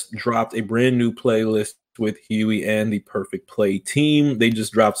just dropped a brand new playlist with Huey and the Perfect Play team. They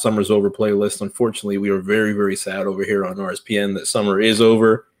just dropped Summer's Over playlist. Unfortunately, we are very, very sad over here on RSPN that summer is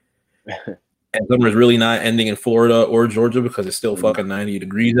over. And summer is really not ending in Florida or Georgia because it's still fucking 90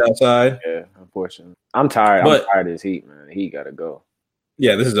 degrees outside. Yeah, unfortunately. I'm tired. I'm tired of this heat, man. The heat gotta go.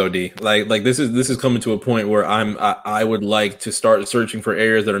 Yeah, this is OD. Like this is coming to a point where I would like to start searching for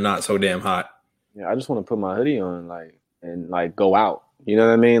areas that are not so damn hot. Yeah, I just want to put my hoodie on, and go out. You know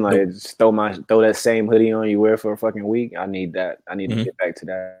what I mean? Like, just throw that same hoodie on you wear for a fucking week. I need that. I need to get back to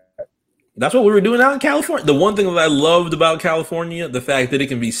that. That's what we were doing out in California. The one thing that I loved about California, the fact that it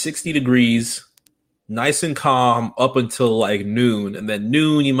can be 60 degrees, nice and calm up until like noon. And then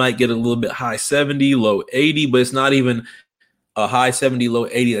noon, you might get a little bit high 70, low 80, but it's not even a high 70, low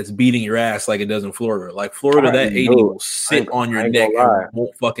 80 that's beating your ass like it does in Florida. Like Florida, that 80 will sit on your neck and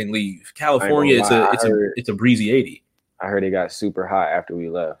won't fucking leave. California, it's a breezy 80. I heard it got super hot after we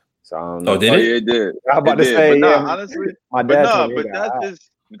left. So I don't know. Oh, did it? Yeah, it did. I was about to say, but yeah, honestly, my dad.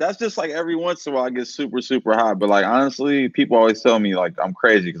 That's just like every once in a while I get super, super hot. But like honestly, people always tell me like I'm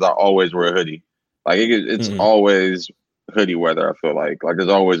crazy because I always wear a hoodie. Like it's always hoodie weather. I feel like there's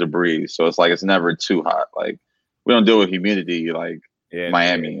always a breeze, so it's like it's never too hot. Like we don't deal with humidity like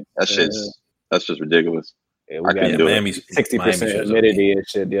Miami. That's just ridiculous. Yeah, we got Miami's 60% humidity and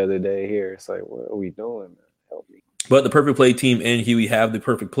shit the other day here. It's like, what are we doing, man? Help me. But the Perfect Play team and Huey have the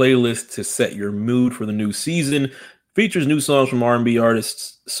perfect playlist to set your mood for the new season. Features new songs from R&B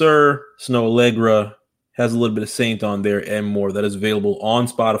artists Sir, Snow Allegra, has a little bit of Saint on there and more. That is available on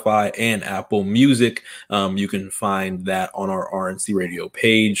Spotify and Apple Music. You can find that on our RNC Radio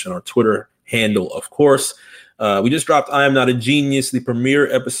page and our Twitter handle, of course. We just dropped I Am Not a Genius, the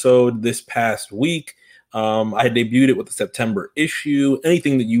premiere episode this past week. I had debuted it with the September issue.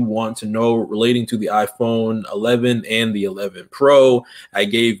 Anything that you want to know relating to the iPhone 11 and the 11 Pro, I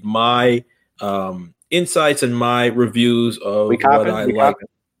gave my insights and my reviews of what I like.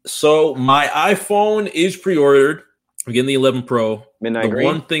 So my iPhone is pre-ordered. I'm getting the 11 Pro. Midnight green.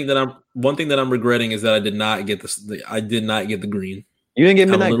 One thing that I'm regretting is that I did not get I did not get the green. You didn't get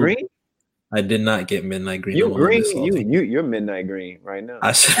midnight green? I did not get midnight green. You're midnight green right now.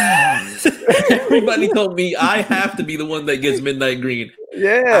 Everybody told me I have to be the one that gets midnight green.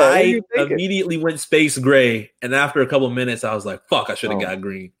 Yeah, I immediately went space gray, and after a couple of minutes, I was like, "Fuck! I should have got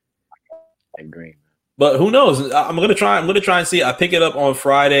green." Green. But who knows? I'm gonna try and see. I pick it up on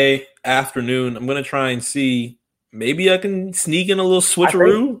Friday afternoon. I'm gonna try and see. Maybe I can sneak in a little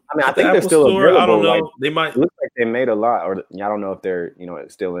switcheroo. I think they're still available. I don't know. Like, they might. It looks like they made a lot, or I don't know if they're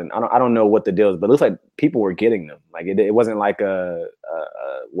still in. I don't know what the deal is, but it looks like people were getting them. Like it wasn't like a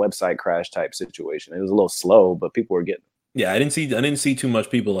website crash type situation. It was a little slow, but people were getting them. Yeah, I didn't see too much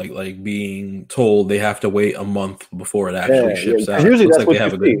people like being told they have to wait a month before it actually ships out. Usually that's like what they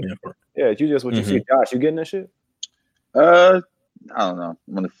have a good. Yeah, it's usually that's what you see. Josh, you getting that shit? I don't know.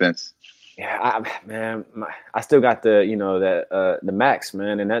 I'm on the fence. Yeah, I still got the Max,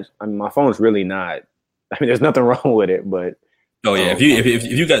 man, and my phone's really not. I mean, there's nothing wrong with it, but if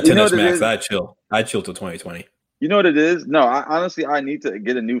you got 10s Max, I'd chill till 2020. You know what it is? No, I need to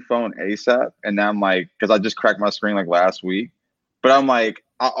get a new phone ASAP, and now I'm like, because I just cracked my screen like last week, but I'm like,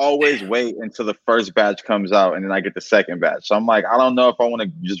 I always wait until the first batch comes out, and then I get the second batch. So I'm like, I don't know if I want to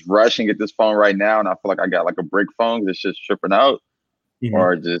just rush and get this phone right now, and I feel like I got like a brick phone that's just tripping out,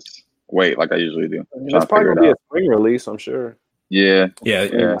 or just wait like I usually do. That's probably gonna be a spring release, I'm sure. Yeah.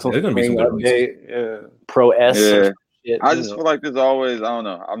 There's gonna be some good releases. Yeah. Pro S. Yeah. I just feel like there's always, I don't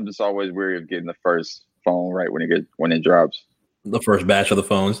know. I'm just always weary of getting the first phone right when it drops. The first batch of the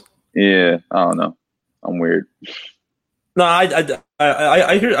phones. Yeah, I don't know. I'm weird. No, I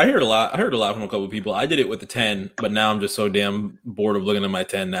heard a lot. I heard a lot from a couple of people. I did it with the 10, but now I'm just so damn bored of looking at my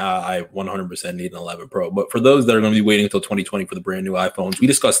 10. Now I 100% need an 11 Pro. But for those that are going to be waiting until 2020 for the brand new iPhones, we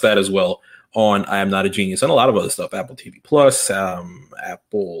discussed that as well on I Am Not a Genius and a lot of other stuff. Apple TV Plus,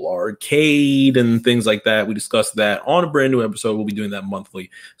 Apple Arcade, and things like that. We discussed that on a brand new episode. We'll be doing that monthly,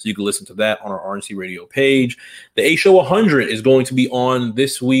 so you can listen to that on our RNC Radio page. The A Show 100 is going to be on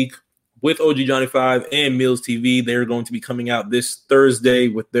this week with OG Johnny 5 and Mills TV. They're going to be coming out this Thursday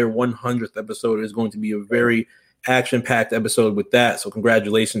with their 100th episode. It is going to be a very action-packed episode with that. So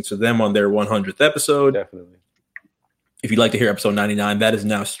congratulations to them on their 100th episode. Definitely. If you'd like to hear episode 99, that is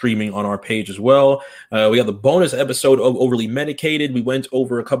now streaming on our page as well. We have the bonus episode of Overly Medicated. We went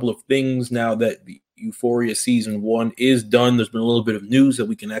over a couple of things now that the Euphoria season 1 is done. There's been a little bit of news that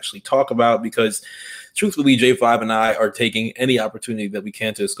we can actually talk about because truthfully, J5 and I are taking any opportunity that we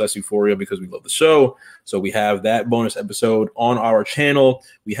can to discuss Euphoria because we love the show. So we have that bonus episode on our channel.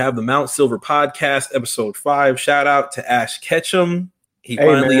 We have the Mount Silver podcast, episode 5. Shout out to Ash Ketchum. He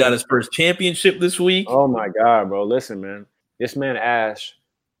finally got his first championship this week. Oh my God, bro. Listen, man. This man, Ash,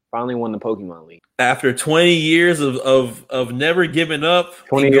 finally won the Pokemon League. After 20 years of never giving up,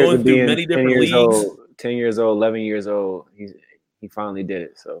 20 and years going of through being many 10 different years leagues. old, 10 years old, 11 years old, he finally did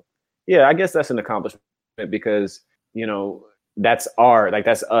it. So, yeah, I guess that's an accomplishment because, you know, that's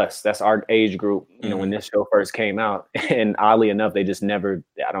us. That's our age group, you know, when this show first came out. And oddly enough, they just never,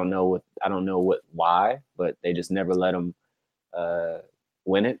 I don't know why, but they just never let him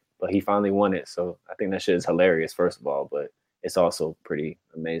win it. But he finally won it. So I think that shit is hilarious, first of all, but it's also pretty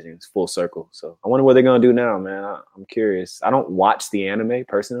amazing. It's full circle. So I wonder what they're going to do now, man. I'm curious. I don't watch the anime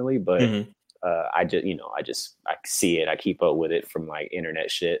personally, but I see it. I keep up with it from like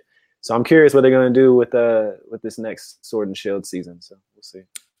internet shit. So I'm curious what they're going to do with this next Sword and Shield season. So we'll see.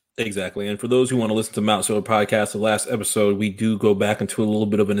 Exactly. And for those who want to listen to Mount Silver podcast, the last episode, we do go back into a little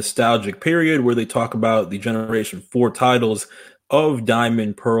bit of a nostalgic period where they talk about the Generation 4 titles of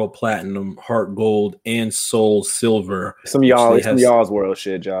Diamond, Pearl, Platinum, Heart Gold, and Soul Silver. Some y'all's world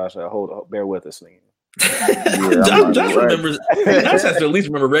shit, Josh. Bear with us, man. Josh remembers. Josh has to at least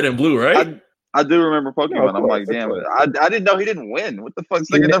remember Red and Blue, right? I do remember Pokemon. I'm like, damn it. I didn't know he didn't win. What the fuck?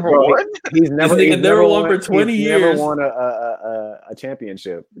 He's never won? He's never won for 20 years. Never won a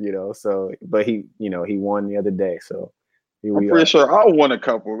championship, you know. So, but he won the other day. So I'm pretty sure I won a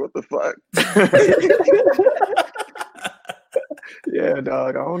couple. What the fuck? Yeah,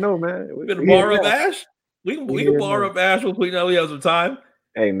 dog. I don't know, man. We can borrow up Ash. We can borrow up Ash. We have some time.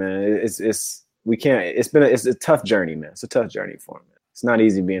 Hey, man, we can't. It's a tough journey, man. It's a tough journey for him. Man. It's not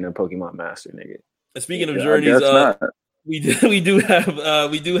easy being a Pokemon master, nigga. Speaking of journeys, we do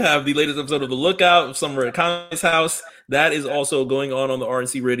have the latest episode of The Lookout of Summer at Kanye's house. That is also going on the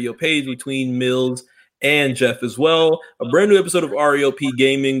RNC Radio page between Mills and Jeff as well. A brand new episode of REOP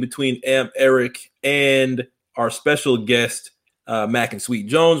Gaming between Amp, Eric, and our special guest, Mac and Sweet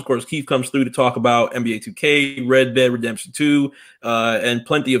Jones. Of course, Keith comes through to talk about NBA 2K, Red Dead Redemption 2, and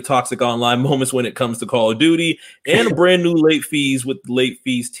plenty of toxic online moments when it comes to Call of Duty, and a brand new Late Fees with the Late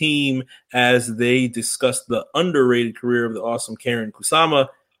Fees team as they discuss the underrated career of the awesome Karen Kusama,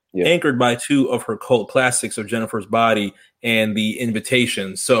 anchored by 2 of her cult classics of Jennifer's Body and The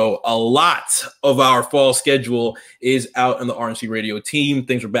Invitation. So a lot of our fall schedule is out in the RNC Radio team.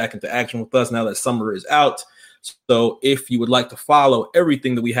 Things are back into action with us now that summer is out. So if you would like to follow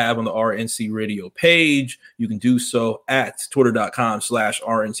everything that we have on the RNC Radio page, you can do so at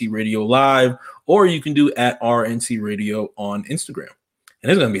twitter.com/RNC Radio Live, or you can do at RNC Radio on Instagram. And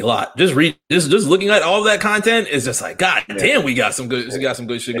there's going to be a lot. Just looking at all that content is just like, God damn, we got some good shit going on.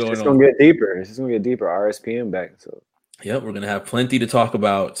 It's just going to get deeper. It's just going to get deeper. RSPN back. So. Yep, we're going to have plenty to talk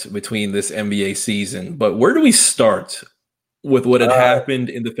about between this NBA season. But where do we start with what had happened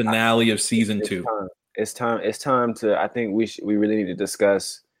in the finale of season 2? It's time to. I think we really need to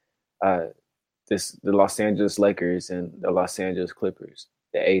discuss the Los Angeles Lakers and the Los Angeles Clippers,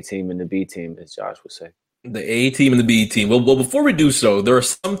 the A team and the B team, as Josh would say. The A team and the B team. Well, before we do so, there are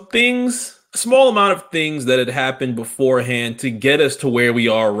some things, a small amount of things that had happened beforehand to get us to where we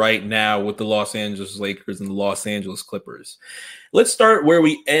are right now with the Los Angeles Lakers and the Los Angeles Clippers. Let's start where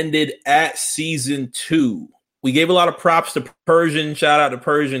we ended at season 2. We gave a lot of props to Persian. Shout out to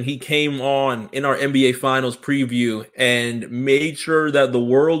Persian. He came on in our NBA Finals preview and made sure that the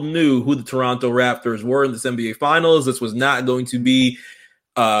world knew who the Toronto Raptors were in this NBA Finals. This was not going to be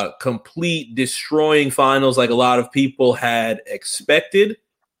a complete destroying finals like a lot of people had expected.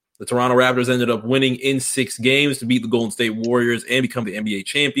 The Toronto Raptors ended up winning in 6 games to beat the Golden State Warriors and become the NBA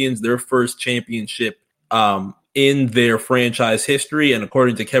champions, their first championship in their franchise history, and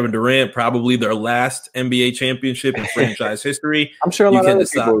according to Kevin Durant, probably their last NBA championship in franchise history. I'm sure a lot of other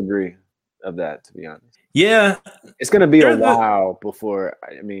people agree of that, to be honest. Yeah. It's going to be a while before,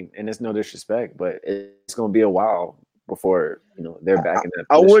 I mean, and it's no disrespect, but it's going to be a while before, they're back in that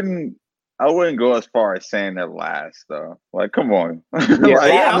position. I wouldn't go as far as saying that last, though. Like, come on.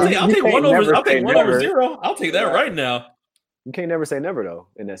 I'll take one over 0. I'll take that right now. You can't never say never, though,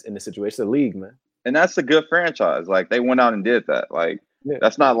 in the situation. It's a league, man. And that's a good franchise. Like, they went out and did that. Like,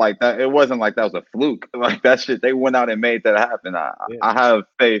 that's not like that. It wasn't like that was a fluke. Like, that shit, they went out and made that happen. I have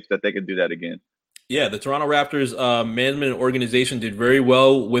faith that they could do that again. Yeah, the Toronto Raptors management and organization did very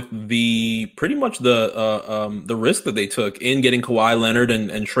well with pretty much the risk that they took in getting Kawhi Leonard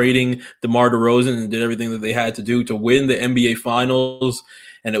and trading DeMar DeRozan, and did everything that they had to do to win the NBA Finals.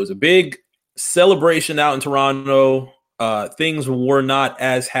 And it was a big celebration out in Toronto. Things were not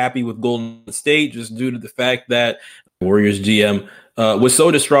as happy with Golden State just due to the fact that Warriors GM was so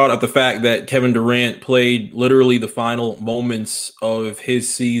distraught at the fact that Kevin Durant played literally the final moments of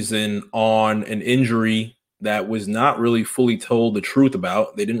his season on an injury that was not really fully told the truth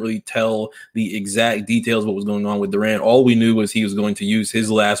about. They didn't really tell the exact details of what was going on with Durant. All we knew was he was going to use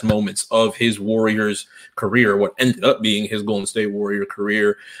his last moments of his Warriors career, what ended up being his Golden State Warrior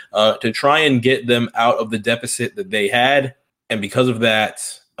career, to try and get them out of the deficit that they had. And because of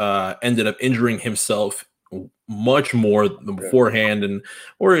that, ended up injuring himself much more than beforehand. And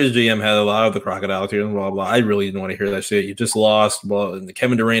Warriors GM had a lot of the crocodile tears and blah, blah. I really didn't want to hear that shit. You just lost. Well, and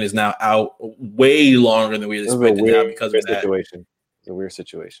Kevin Durant is now out way longer than we had expected now because of that. Situation. It's a weird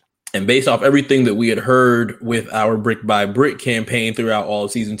situation. And based off everything that we had heard with our brick by brick campaign throughout all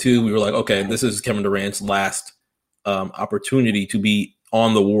of season 2, we were like, okay, this is Kevin Durant's last opportunity to be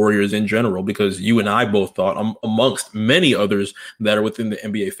on the Warriors in general, because you and I both thought, amongst many others that are within the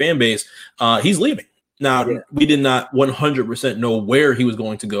NBA fan base, he's leaving. Now, we did not 100% know where he was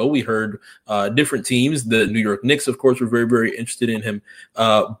going to go. We heard different teams. The New York Knicks, of course, were very, very interested in him.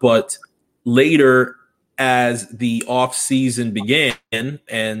 But later, as the offseason began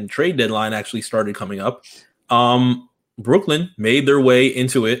and trade deadline actually started coming up, Brooklyn made their way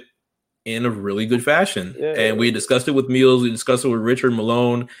into it in a really good fashion. And we discussed it with Meals. We discussed it with Richard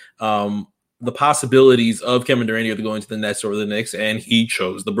Malone. The possibilities of Kevin Durant either going to the Nets or the Knicks, and he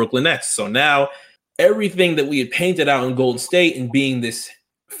chose the Brooklyn Nets. So now everything that we had painted out in Golden State and being this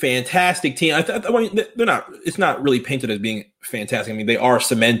fantastic team, it's not really painted as being fantastic. I mean, they are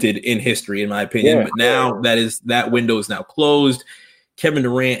cemented in history, in my opinion. But now that window is now closed. Kevin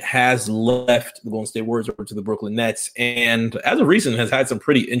Durant has left the Golden State Warriors over to the Brooklyn Nets, and as of recent has had some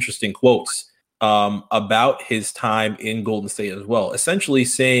pretty interesting quotes about his time in Golden State as well, essentially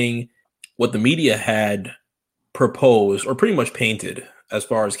saying what the media had proposed or pretty much painted as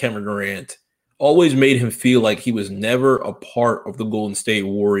far as Kevin Durant always made him feel like he was never a part of the Golden State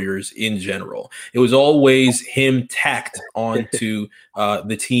Warriors in general. It was always him tacked onto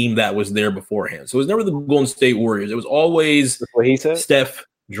the team that was there beforehand. So it was never the Golden State Warriors. It was always That's what he said? Steph,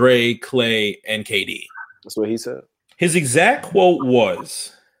 Dre, Clay, and KD. That's what he said. His exact quote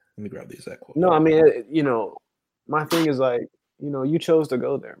was, let me grab the exact quote. No, I mean, my thing is like, you chose to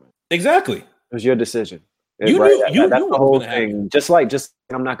go there, man. Exactly. It was your decision. That's the whole thing. Just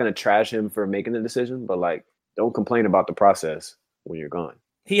I'm not going to trash him for making the decision, but like, don't complain about the process when you're gone.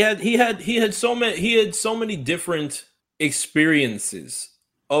 He had so many different experiences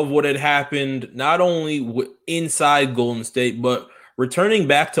of what had happened, not only inside Golden State, but returning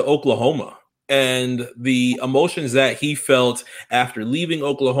back to Oklahoma and the emotions that he felt after leaving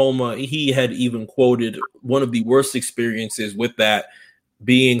Oklahoma. He had even quoted one of the worst experiences with that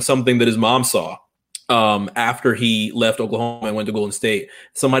being something that his mom saw. After he left Oklahoma and went to Golden State,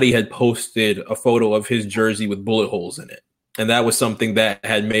 somebody had posted a photo of his jersey with bullet holes in it. And that was something that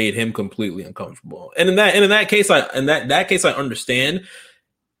had made him completely uncomfortable. And in that case, I understand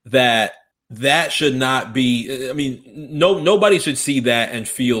that should not be, I mean, nobody should see that and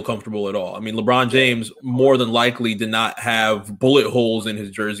feel comfortable at all. I mean, LeBron James more than likely did not have bullet holes in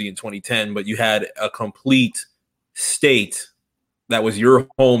his jersey in 2010, but you had a complete state that was your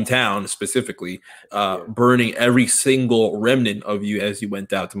hometown specifically, burning every single remnant of you as you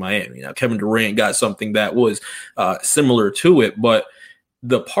went out to Miami. Now, Kevin Durant got something that was similar to it, but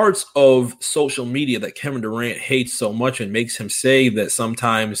the parts of social media that Kevin Durant hates so much and makes him say that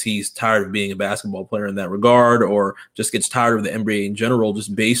sometimes he's tired of being a basketball player in that regard, or just gets tired of the NBA in general,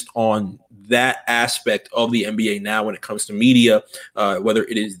 just based on that aspect of the NBA now when it comes to media, whether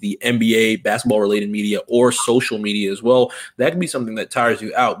it is the NBA basketball related media or social media as well, that can be something that tires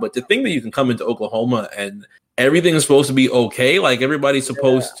you out. But to think that you can come into Oklahoma and everything is supposed to be okay, like everybody's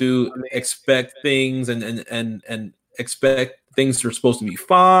supposed to expect things and expect things are supposed to be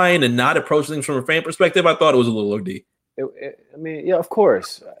fine and not approach things from a fan perspective, I thought it was a little OD. Of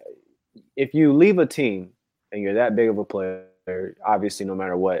course. If you leave a team and you're that big of a player, obviously no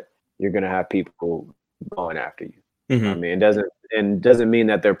matter what, you're going to have people going after you. Mm-hmm. I mean, it doesn't mean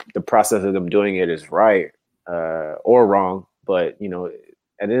that the process of them doing it is right or wrong. But, at the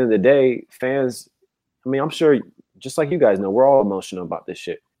end of the day, fans, I mean, I'm sure just like you guys know, we're all emotional about this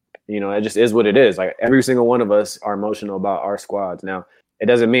shit. It just is what it is. Like every single one of us are emotional about our squads. Now, it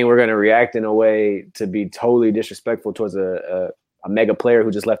doesn't mean we're going to react in a way to be totally disrespectful towards a a mega player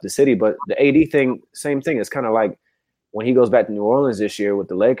who just left the city. But the AD thing, same thing. It's kind of like when he goes back to New Orleans this year with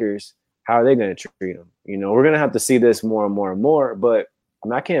the Lakers, how are they going to treat him? You know, we're going to have to see this more and more and more. But I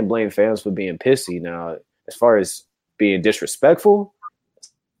mean, I can't blame fans for being pissy. Now, as far as being disrespectful,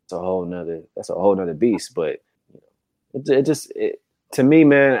 that's a whole nother beast. But you know, to me,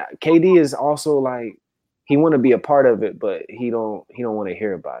 man, KD is also like, he want to be a part of it, but he don't want to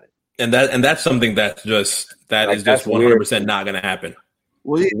hear about it. And that's something is just 100% not going to happen.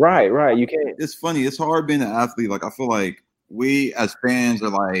 Well, right. You can't. It's funny. It's hard being an athlete. Like, I feel like we as fans are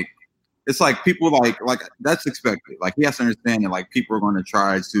like, it's like people like that's expected. Like, he has to understand that like people are going to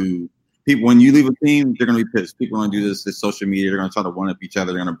try to when you leave a team, they're going to be pissed. People are going to do this social media. They're going to try to one up each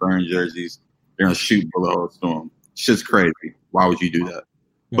other. They're going to burn jerseys. They're going to shoot bullet holes to them. Shit's crazy. Why would you do that?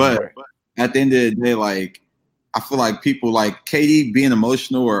 But at the end of the day, like, I feel like people like KD being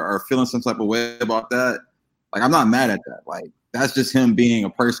emotional or feeling some type of way about that. Like, I'm not mad at that. Like, that's just him being a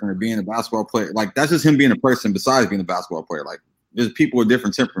person or being a basketball player. Like, that's just him being a person besides being a basketball player. Like, there's people with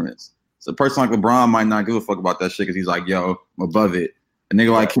different temperaments. So a person like LeBron might not give a fuck about that shit because he's like, yo, I'm above it. A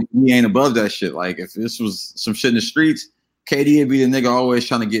nigga like he ain't above that shit. Like, if this was some shit in the streets, KD would be the nigga always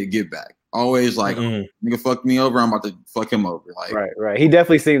trying to get back. Always like, nigga fucked me over, I'm about to fuck him over. Like, right. He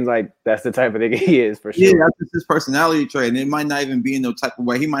definitely seems like that's the type of nigga he is, for sure. Yeah, that's just his personality trait. And it might not even be in no type of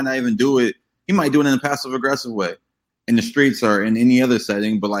way. He might not even do it. He might do it in a passive aggressive way in the streets or in any other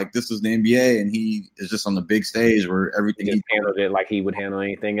setting. But like, this is the NBA, and he is just on the big stage where everything he handled it like he would handle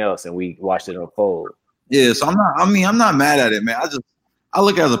anything else, and we watched it unfold. Yeah, so I'm not mad at it, man. I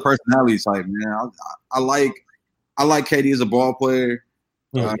look at it as a personality type, man. I like KD as a ball player.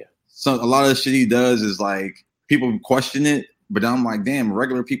 So a lot of the shit he does is like people question it, but I'm like, damn,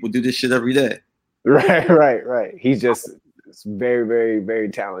 regular people do this shit every day. Right. He's just very, very, very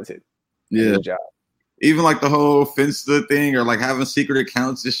talented. Yeah. Good job. Even like the whole Finsta thing or like having secret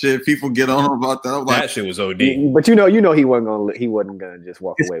accounts and shit, people get on him about that. I'm like, that shit was OD. But you know, he wasn't gonna just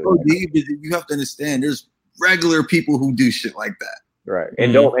walk away with it. You have to understand, there's regular people who do shit like that. Right.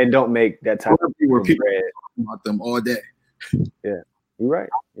 And don't make that type of people about them all day. Yeah. You're right.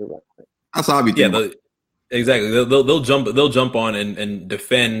 That's how I be thinking. Yeah, exactly. They'll jump on and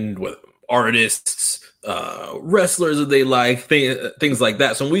defend with artists, wrestlers that they like, things like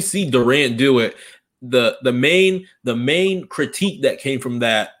that. So when we see Durant do it, the main critique that came from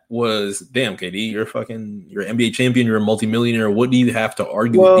that was, damn, KD, you're an NBA champion, you're a multimillionaire. What do you have to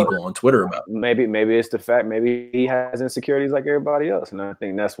argue with people on Twitter about? Maybe it's the fact maybe he has insecurities like everybody else, and I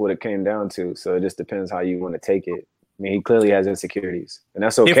think that's what it came down to. So it just depends how you want to take it. I mean, he clearly has insecurities, and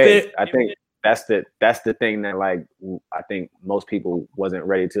that's okay. I think that's the thing that, like, I think most people wasn't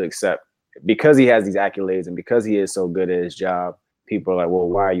ready to accept, because he has these accolades and because he is so good at his job. People are like, well,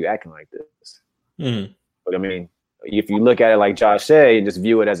 why are you acting like this? Mm-hmm. But I mean, if you look at it like Josh Shea and just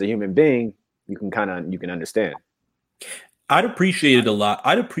view it as a human being, you can understand. I'd appreciate it a lot.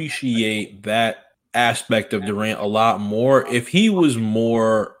 I'd appreciate that aspect of Durant a lot more if he was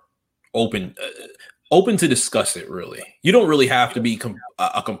more open to discuss it. Really, you don't really have to be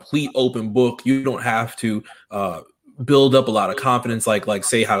a complete open book. You don't have to build up a lot of confidence, like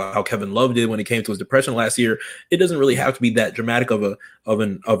say how Kevin Love did when it came to his depression last year. It doesn't really have to be that dramatic of a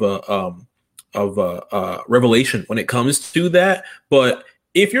revelation when it comes to that. But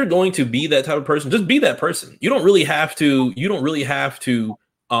if you're going to be that type of person, just be that person. You don't really have to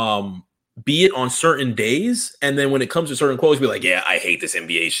be it on certain days, and then when it comes to certain quotes, be like, yeah, I hate this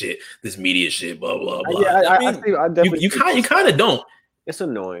NBA shit, this media shit, blah blah blah. Yeah, I definitely you kind of don't. It's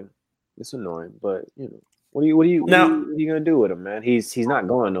annoying, but you know, what are you gonna do with him, man? He's not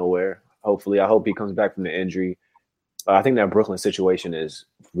going nowhere. Hopefully, I hope he comes back from the injury. I think that Brooklyn situation is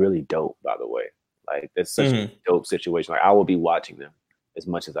really dope, by the way. Like, it's such a dope situation. Like, I will be watching them as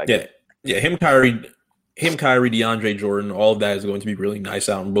much as I can. Yeah, him, Kyrie, DeAndre Jordan, all of that is going to be really nice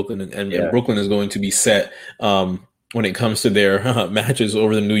out in Brooklyn, and Brooklyn is going to be set when it comes to their matches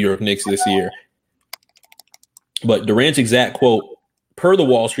over the New York Knicks this year. But Durant's exact quote, per the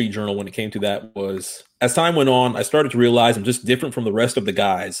Wall Street Journal, when it came to that, was, as time went on, I started to realize I'm just different from the rest of the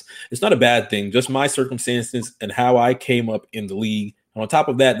guys. It's not a bad thing, just my circumstances and how I came up in the league. And on top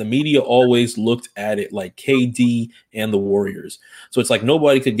of that, the media always looked at it like KD and the Warriors. So it's like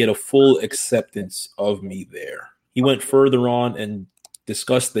nobody could get a full acceptance of me there. He went further on and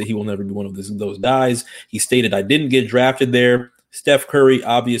discussed that he will never be one of those guys. He stated, I didn't get drafted there. Steph Curry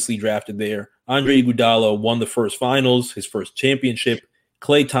obviously drafted there. Andre Iguodala won the first finals, his first championship.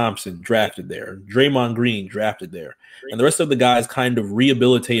 Klay Thompson drafted there. Draymond Green drafted there. And the rest of the guys kind of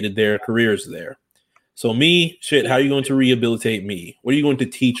rehabilitated their careers there. So me, how are you going to rehabilitate me? What are you going to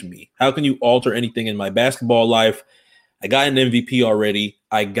teach me? How can you alter anything in my basketball life? I got an MVP already.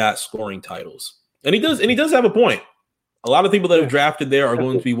 I got scoring titles. And he does have a point. A lot of people that have drafted there are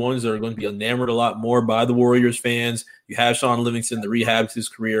going to be ones that are going to be enamored a lot more by the Warriors fans. You have Sean Livingston that rehabs his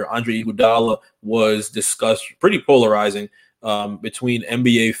career. Andre Iguodala was discussed pretty polarizing between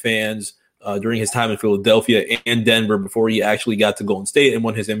NBA fans during his time in Philadelphia and Denver before he actually got to Golden State and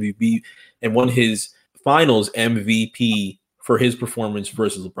won his MVP and won his Finals MVP for his performance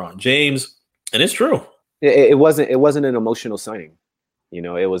versus LeBron James. And it's true. It wasn't an emotional signing. You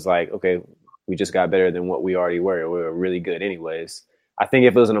know, it was like, okay, we just got better than what we already were. We were really good anyways. I think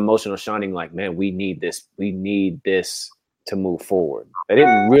if it was an emotional shining, like, man, we need this to move forward. They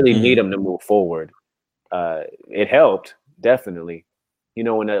didn't really need him to move forward. It helped, definitely. You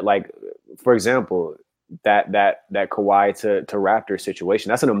know, when like, for example, that Kawhi to Raptors situation,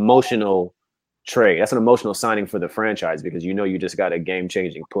 that's an emotional trade. That's an emotional signing for the franchise because you know you just got a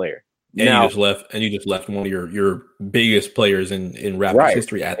game-changing player. And now, you just left one of your biggest players in Raptors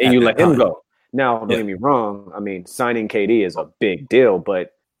history and you let him go. Now, don't get me wrong. I mean, signing KD is a big deal,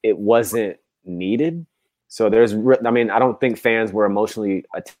 but it wasn't needed. So I don't think fans were emotionally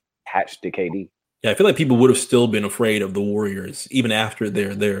attached to KD. Yeah, I feel like people would have still been afraid of the Warriors even after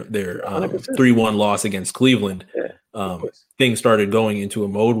their 3-1 loss against Cleveland. Yeah, things started going into a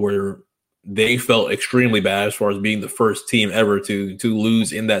mode where they felt extremely bad as far as being the first team ever to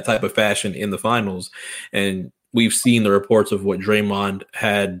lose in that type of fashion in the finals. And we've seen the reports of what Draymond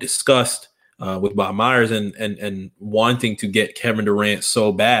had discussed with Bob Myers and wanting to get Kevin Durant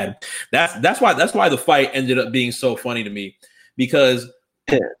so bad. That's why the fight ended up being so funny to me because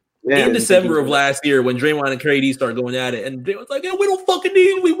in December of last year when Draymond and KD started going at it and they was like, yeah, we don't fucking need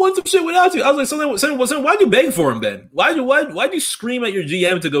you. We won some shit without you. I was like, so why'd you beg for him then? Why'd you scream at your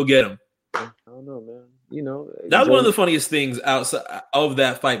GM to go get him? I don't know, man. You know, that was one of the funniest things outside of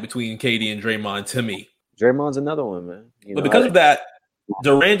that fight between KD and Draymond to me. Draymond's another one, man. But because of that,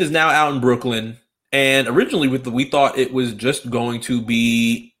 Durant is now out in Brooklyn. And originally we thought it was just going to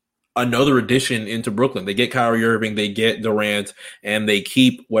be another addition into Brooklyn. They get Kyrie Irving, they get Durant, and they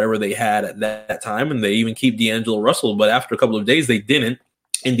keep whatever they had at that time. And they even keep D'Angelo Russell. But after a couple of days, they didn't.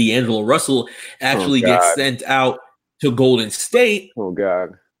 And D'Angelo Russell actually gets sent out to Golden State. Oh,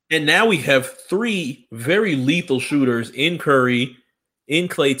 God. And now we have 3 very lethal shooters in Curry, in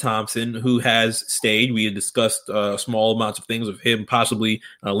Klay Thompson, who has stayed. We had discussed small amounts of things of him possibly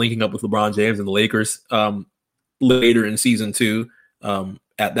linking up with LeBron James and the Lakers later in season 2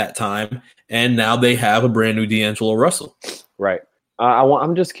 at that time. And now they have a brand new D'Angelo Russell. Right.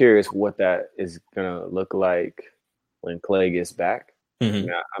 I'm just curious what that is going to look like when Klay gets back. Mm-hmm.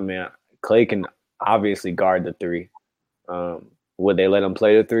 I mean, Klay can obviously guard the 3. Would they let him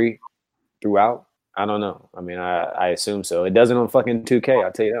play the 3 throughout? I don't know. I mean, I assume so. It doesn't on fucking 2K,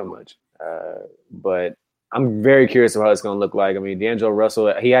 I'll tell you that much. But I'm very curious of how it's going to look like. I mean, D'Angelo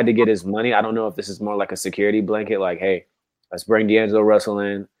Russell, he had to get his money. I don't know if this is more like a security blanket, like, hey, let's bring D'Angelo Russell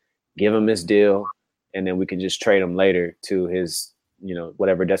in, give him his deal, and then we can just trade him later to his, you know,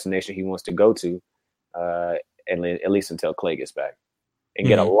 whatever destination he wants to go to, and at least until Klay gets back, and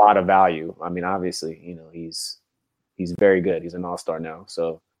get a lot of value. I mean, obviously, you know, he's very good. He's an all-star now.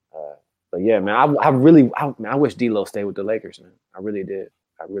 So, but yeah, man, I wish D'Lo stayed with the Lakers, man. I really did.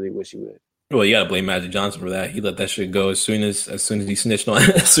 I really wish he would. Well, you gotta blame Magic Johnson for that. He let that shit go as soon as he snitched on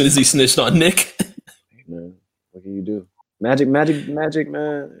Nick. Man, what can you do? Magic,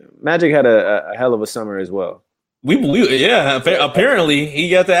 man. Magic had a hell of a summer as well. Apparently he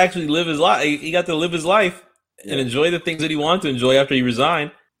got to actually live his life. He got to live his life and enjoy the things that he wanted to enjoy after he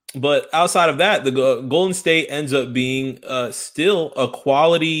resigned. But outside of that, the Golden State ends up being still a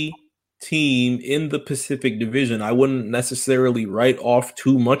quality team in the Pacific Division. I wouldn't necessarily write off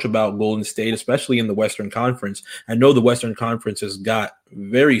too much about Golden State, especially in the Western Conference. I know the Western Conference has got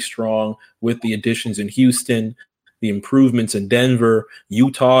very strong with the additions in Houston, the improvements in Denver.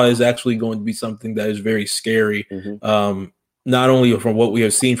 Utah is actually going to be something that is very scary. Mm-hmm. Not only from what we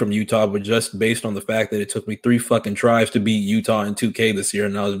have seen from Utah, but just based on the fact that it took me 3 fucking tries to beat Utah in 2K this year,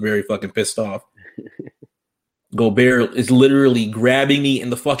 and I was very fucking pissed off. Gobert is literally grabbing me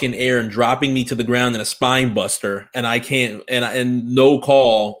in the fucking air and dropping me to the ground in a spine buster, and I can't and no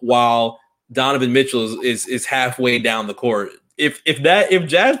call while Donovan Mitchell is halfway down the court. If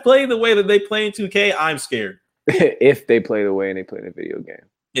Jazz play the way that they play in 2K, I'm scared. If they play the way they play in a video game.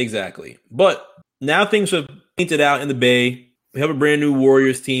 Exactly. But now things have painted out in the Bay. We have a brand new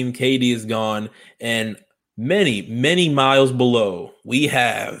Warriors team. KD is gone. And many, many miles below, we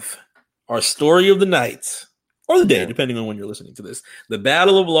have our story of the night, or the day, depending on when you're listening to this. The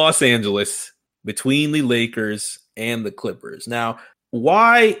Battle of Los Angeles between the Lakers and the Clippers. Now,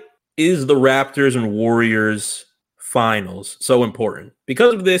 why is the Raptors and Warriors Finals. So important.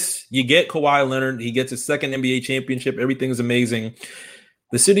 Because of this, you get Kawhi Leonard. He gets his second NBA championship. Everything's amazing.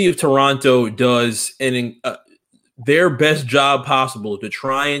 The city of Toronto does their best job possible to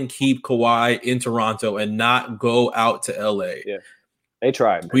try and keep Kawhi in Toronto and not go out to LA. Yeah, they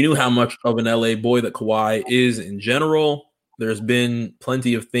tried. We knew how much of an LA boy that Kawhi is in general. There's been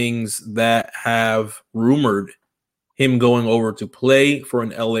plenty of things that have rumored him going over to play for an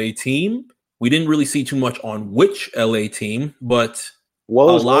LA team. We didn't really see too much on which LA team, but a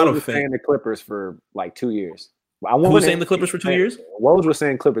lot of fans saying the Clippers for like 2 years. Who was saying the Clippers for 2 years? Woj was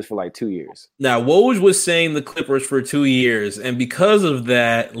saying Clippers for like 2 years. Now, Woj was saying the Clippers for 2 years, and because of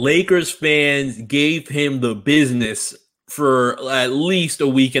that, Lakers fans gave him the business for at least a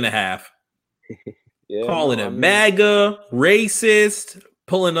week and a half. Calling him MAGA, racist,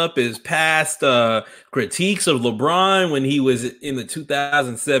 pulling up his past critiques of LeBron when he was in the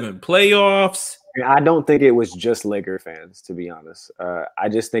 2007 playoffs. I don't think it was just Laker fans, to be honest. I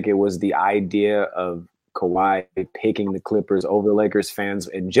just think it was the idea of Kawhi picking the Clippers over the Lakers. Fans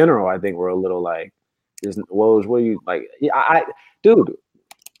in general, I think, were a little like, Woj, what are you like? Yeah, dude,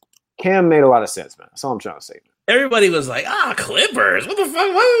 Cam made a lot of sense, man. That's all I'm trying to say, man. Everybody was like, Clippers. What the fuck? Why do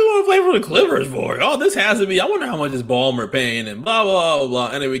you want to play for the Clippers for? Oh, this has to be. I wonder how much is Ballmer paying and blah, blah, blah, blah.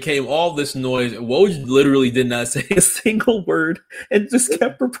 And it became all this noise. Woj literally did not say a single word and just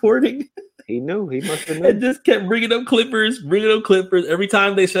kept reporting. He knew. He must have known. And just kept bringing up Clippers. Every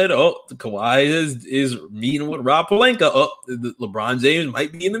time they said, Kawhi is meeting with Rob Pelinka. LeBron James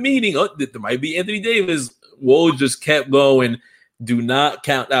might be in the meeting. There might be Anthony Davis. Woj just kept going. Do not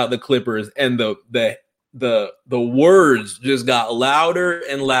count out the Clippers. And the words just got louder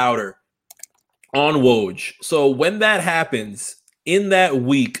and louder on Woj. So when that happens in that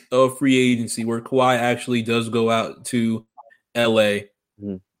week of free agency where Kawhi actually does go out to LA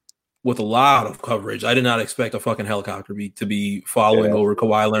with a lot of coverage, I did not expect a fucking helicopter to be following over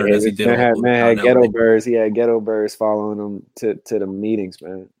Kawhi Leonard as he did. Man, Ghetto Birds. He had Ghetto Birds following him to the meetings,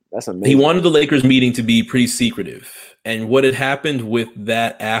 man. That's amazing. He wanted the Lakers meeting to be pretty secretive. And what had happened with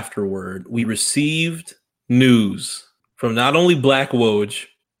that afterward, we received news from not only Black Woj,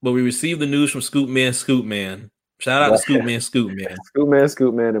 but we received the news from Scoop Man. Shout out to Scoop Man. Scoop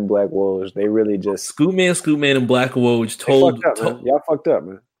Man, and Black Woj. They really just Scoop Man, and Black Woj y'all fucked up,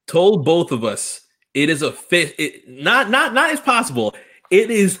 man. Told both of us it is not as possible. It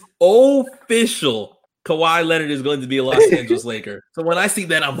is official. Kawhi Leonard is going to be a Los Angeles Laker. So when I see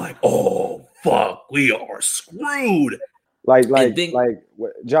that, I'm like, oh fuck, we are screwed. Like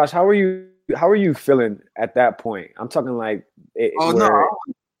Josh, how are you feeling at that point? I'm talking like no,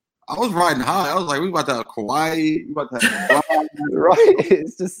 I was riding high. I was like, we about to have Kawhi, we about to have Kawhi. Right.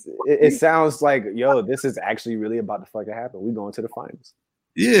 It's just it sounds like, yo, this is actually really about to fucking happen. We going to the finals.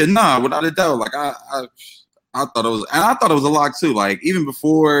 Yeah, without a doubt. Like I thought it was, and I thought it was a lot too. Like even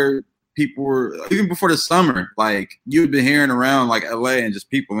before the summer, like you've been hearing around like LA and just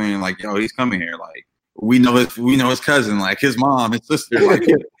people being like, yo, he's coming here. Like we know his cousin, like his mom, his sister, like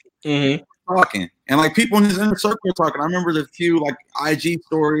talking. And like people in his inner circle talking. I remember the few like IG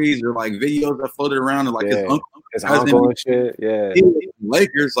stories or like videos that floated around and like his uncle and shit. Yeah.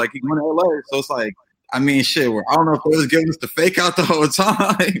 Lakers, like he went to LA. So it's like, I mean, shit, I don't know if they was giving us the fake out the whole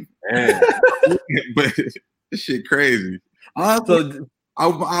time. But this shit crazy. Honestly,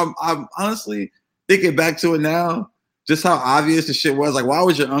 I'm honestly thinking back to it now, just how obvious the shit was. Like, why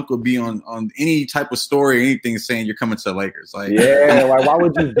would your uncle be on any type of story or anything saying you're coming to the Lakers? Like, yeah, like why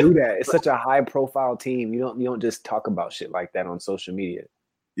would you do that? It's such a high profile team. You don't just talk about shit like that on social media.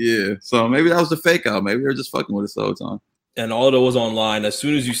 Yeah, so maybe that was the fake out. Maybe they're just fucking with us the whole time. And all of it was online. As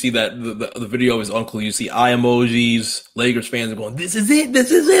soon as you see that the video of his uncle, you see eye emojis. Lakers fans are going, "This is it!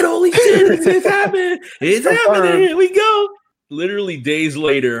 This is it! Holy shit! It's happening! It's happening! Here we go!" Literally days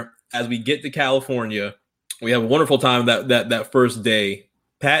later, as we get to California, we have a wonderful time that first day.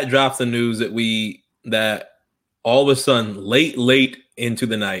 Pat drops the news that all of a sudden, late into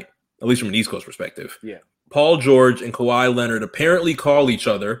the night, at least from an East Coast perspective, Paul George and Kawhi Leonard apparently call each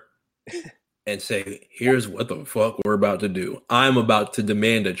other and say, here's what the fuck we're about to do. I'm about to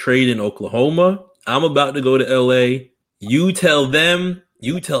demand a trade in Oklahoma. I'm about to go to LA. You tell them,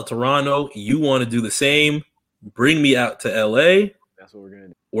 you tell Toronto, you want to do the same. Bring me out to LA. That's what we're going to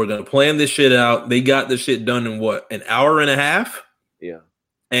do. We're going to plan this shit out. They got this shit done in an hour and a half? Yeah.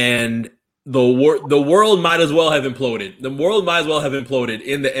 And the world might as well have imploded. The world might as well have imploded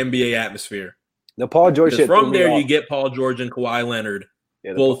in the NBA atmosphere. The Paul George shit. From there, you get Paul George and Kawhi Leonard.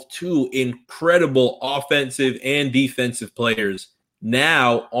 Yeah, both two incredible offensive and defensive players.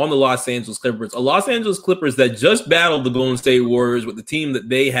 now on the Los Angeles Clippers, a Los Angeles Clippers that just battled the Golden State Warriors with the team that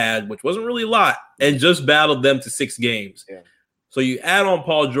they had, which wasn't really a lot, and just battled them to 6 games. Yeah. So you add on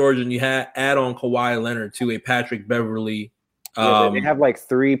Paul George and you add on Kawhi Leonard to a Patrick Beverly. They have like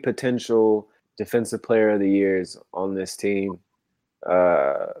 3 potential defensive player of the years on this team.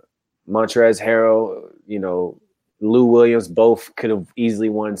 Montrezl Harrell, Lou Williams, both could have easily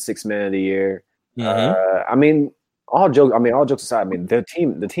won 6th Man of the Year. Mm-hmm. All jokes aside,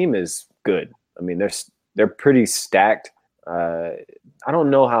 the team is good. They're pretty stacked. I don't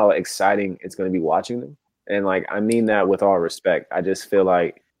know how exciting it's going to be watching them. And I mean that with all respect. I just feel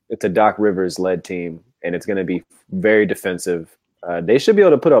like it's a Doc Rivers led team and it's going to be very defensive. They should be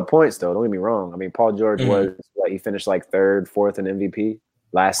able to put up points though. Don't get me wrong. Paul George he finished 3rd, 4th in MVP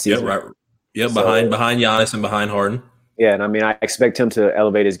last season. Yeah, right. Yeah, behind Giannis and behind Harden. Yeah, and I expect him to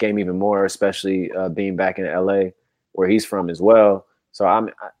elevate his game even more, especially being back in LA where he's from as well. So I'm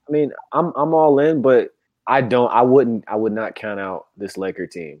all in, but I would not count out this Laker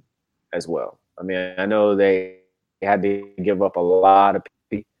team as well. I know they had to give up a lot of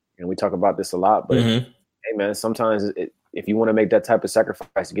people, and we talk about this a lot, but hey man, sometimes if you want to make that type of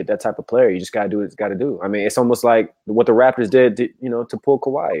sacrifice to get that type of player, you just got to do what it's got to do. It's almost like what the Raptors did to pull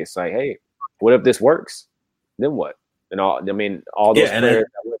Kawhi. It's like, hey, what if this works? Then what? And all those players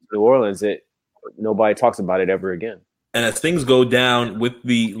that went to New Orleans, nobody talks about it ever again. And as things go down with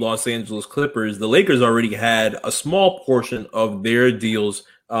the Los Angeles Clippers, the Lakers already had a small portion of their deals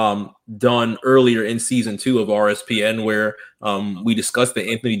done earlier in season 2 of RSPN, where we discussed that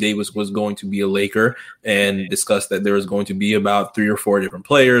Anthony Davis was going to be a Laker and discussed that there was going to be about 3 or 4 different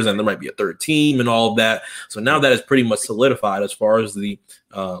players and there might be a 3rd team and all of that. So now that is pretty much solidified as far as the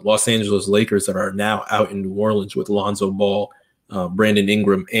Los Angeles Lakers that are now out in New Orleans with Lonzo Ball, Brandon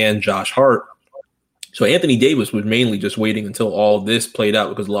Ingram, and Josh Hart. So Anthony Davis was mainly just waiting until all this played out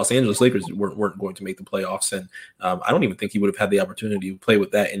because the Los Angeles Lakers weren't going to make the playoffs. And I don't even think he would have had the opportunity to play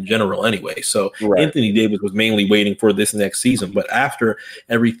with that in general anyway. So Anthony Davis was mainly waiting for this next season. But after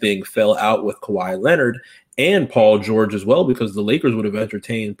everything fell out with Kawhi Leonard and Paul George as well, because the Lakers would have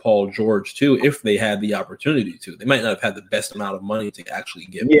entertained Paul George too if they had the opportunity to. They might not have had the best amount of money to actually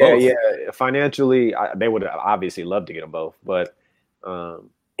get both. Yeah. Financially, they would have obviously loved to get them both. But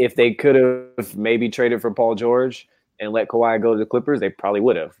if they could have maybe traded for Paul George and let Kawhi go to the Clippers, they probably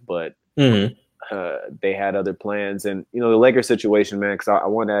would have. But they had other plans. And, the Lakers situation, man, because I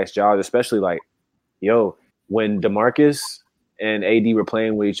wanted to ask Josh, especially when DeMarcus and AD were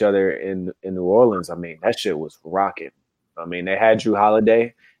playing with each other in New Orleans, that shit was rocking. They had Drew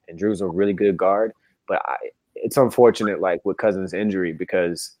Holiday, and Drew's a really good guard. But it's unfortunate, with Cousins' injury,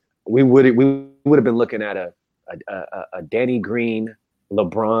 because we would have been looking at a Danny Green,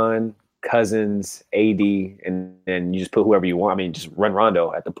 LeBron, Cousins, AD, and then you just put whoever you want. Just run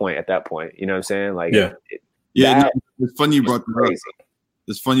Rondo at that point. You know what I'm saying? It's funny you brought that up.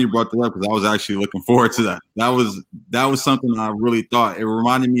 It's funny you brought that up because I was actually looking forward to that. That was something I really thought. It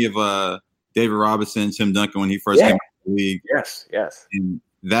reminded me of David Robinson, Tim Duncan when he first came into the league. Yes. And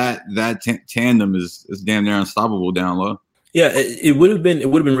that tandem is damn near unstoppable down low. Yeah, it would have been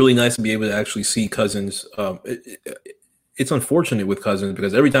really nice to be able to actually see Cousins. It's unfortunate with Cousins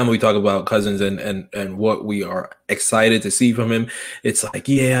because every time we talk about Cousins and what we are excited to see from him, it's like,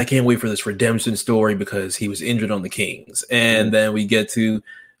 yeah, I can't wait for this redemption story because he was injured on the Kings. And then we get to,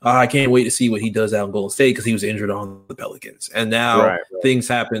 I can't wait to see what he does out in Golden State because he was injured on the Pelicans. And now things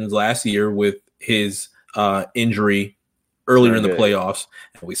happened last year with his injury earlier in the playoffs.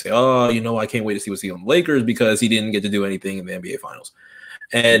 And we say, I can't wait to see what's on the Lakers because he didn't get to do anything in the NBA Finals.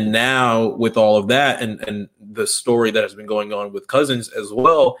 And now with all of that and the story that has been going on with Cousins as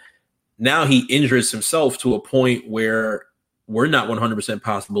well, now he injures himself to a point where we're not 100%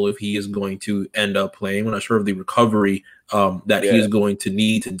 possible if he is going to end up playing. We're not sure of the recovery that he is going to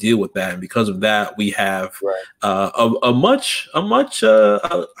need to deal with that. And because of that, we have a much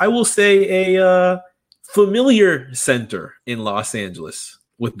I will say a familiar center in Los Angeles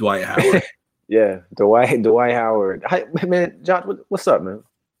with Dwight Howard. Yeah, Dwight Howard. Hi, man, John, what's up, man?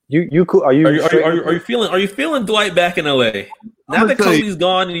 You cool? Are you feeling Dwight back in LA? Now that Kobe's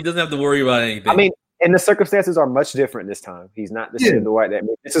gone and he doesn't have to worry about anything. And the circumstances are much different this time. He's not the same Dwight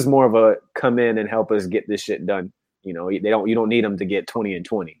this is more of a come in and help us get this shit done. You don't need him to get 20 and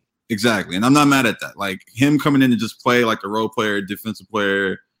 20. Exactly, and I'm not mad at that. Like him coming in and just play like a role player, defensive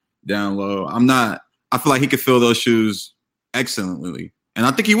player, down low. I feel like he could fill those shoes excellently. And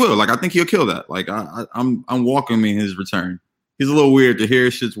I think he will. I think he'll kill that. I'm welcoming his return. He's a little weird. The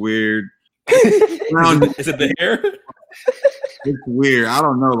hair shit's weird. Is it the hair? it's weird. I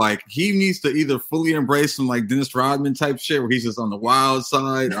don't know. Like he needs to either fully embrace some like Dennis Rodman type shit, where he's just on the wild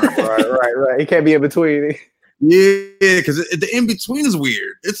side. Right. He can't be in between. Yeah, because the in between is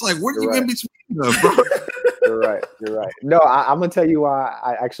weird. It's like, where do you in between though, bro? You're right. No, I'm gonna tell you why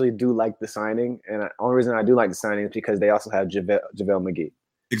I actually do like the signing, and the only reason I do like the signing is because they also have JaVale McGee.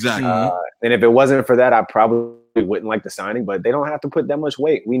 Exactly. And if it wasn't for that, I probably wouldn't like the signing. But they don't have to put that much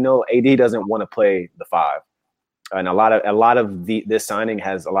weight. We know AD doesn't want to play the 5, and a lot of this signing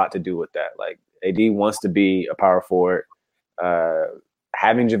has a lot to do with that. Like AD wants to be a power forward.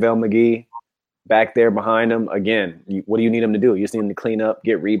 Having JaVale McGee back there behind him, again, what do you need him to do? You just need him to clean up,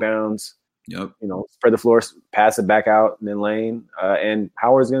 get rebounds. Yep. Spread the floor, pass it back out in the lane, and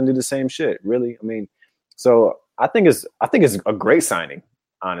Howard's going to do the same shit. Really, I mean, so I think it's a great signing,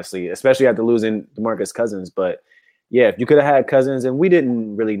 honestly, especially after losing DeMarcus Cousins. But yeah, if you could have had Cousins, and we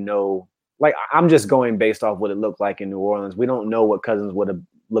didn't really know. Like, I'm just going based off what it looked like in New Orleans. We don't know what Cousins would have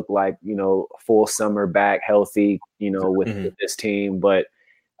looked like, full summer back, healthy, with this team, but.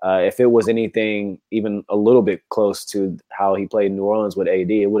 If it was anything even a little bit close to how he played in New Orleans with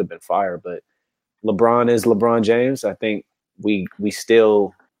AD, it would have been fire. But LeBron is LeBron James. I think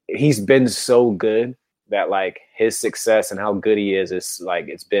he's been so good that like his success and how good he is like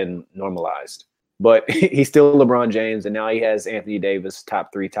it's been normalized. But he's still LeBron James, and now he has Anthony Davis,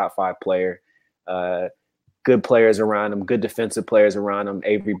 top 3, top 5 player. Good players around him, good defensive players around him.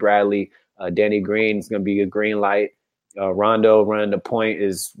 Avery Bradley, Danny Green is going to be a green light. Rondo running the point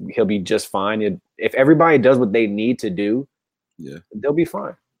he'll be just fine. If everybody does what they need to do, they'll be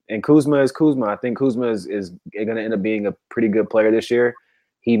fine. And Kuzma is Kuzma. I think Kuzma is going to end up being a pretty good player this year.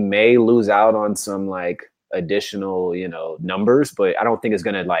 He may lose out on some like additional, numbers, but I don't think it's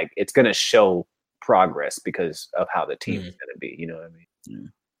going to show progress because of how the team is going to be. You know what I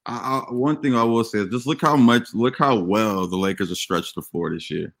mean? Yeah. One thing I will say is just look how well the Lakers have stretched the floor this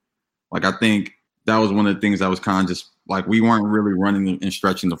year. Like I think that was one of the things that was kind of just like we weren't really running and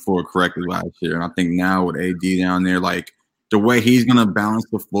stretching the floor correctly last year. And I think now with AD down there, like the way he's going to balance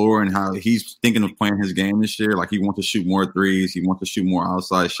the floor and how he's thinking of playing his game this year, like he wants to shoot more threes. He wants to shoot more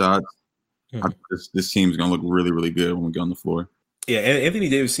outside shots. I think this team's going to look really, really good when we get on the floor. Yeah, Anthony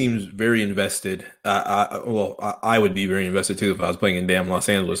Davis seems very invested. I would be very invested too if I was playing in damn Los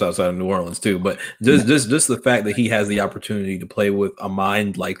Angeles outside of New Orleans too. But just the fact that he has the opportunity to play with a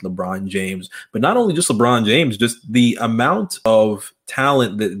mind like LeBron James, but not only just LeBron James, just the amount of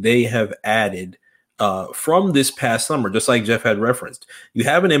talent that they have added from this past summer, just like Jeff had referenced. You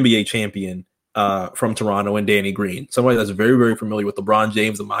have an NBA champion from Toronto and Danny Green, somebody that's very, very familiar with LeBron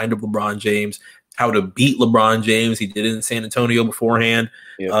James, the mind of LeBron James, how to beat LeBron James. He did it in San Antonio beforehand.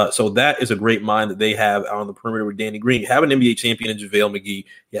 Yep. So that is a great mind that they have out on the perimeter with Danny Green. You have an NBA champion in JaVale McGee.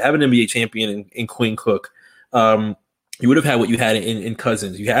 You have an NBA champion in Quinn Cook. You would have had what you had in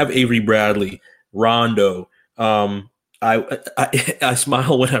Cousins. You have Avery Bradley, Rondo. I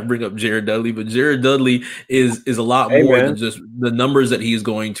smile when I bring up Jared Dudley, but Jared Dudley is a lot more than just the numbers that he's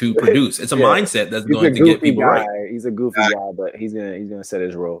going to produce. It's a mindset that's going to get people right. He's a goofy guy, but he's gonna set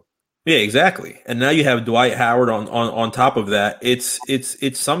his role. Yeah, exactly. And now you have Dwight Howard on top of that.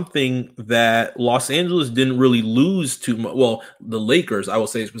 It's something that Los Angeles didn't really lose too much. Well, the Lakers, I will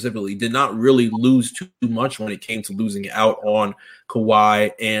say specifically, did not really lose too much when it came to losing out on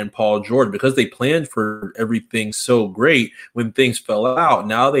Kawhi and Paul George because they planned for everything so great. When things fell out,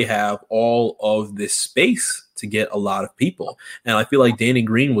 now they have all of this space to get a lot of people. And I feel like Danny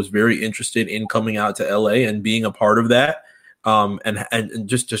Green was very interested in coming out to LA and being a part of that. And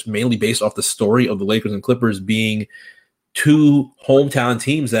just mainly based off the story of the Lakers and Clippers being two hometown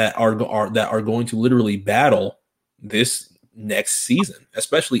teams that are going to literally battle this next season,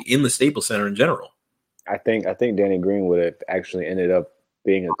 especially in the Staples Center in general. I think Danny Green would have actually ended up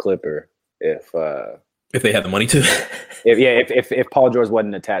being a Clipper if they had the money to. if Paul George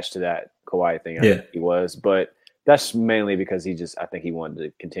wasn't attached to that Kawhi thing, I think he was, but that's mainly because I think he wanted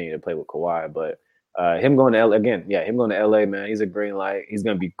to continue to play with Kawhi, but. Him going to LA again, him going to LA, man, he's a green light. He's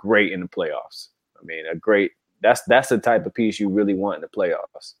going to be great in the playoffs. I mean, that's the type of piece you really want in the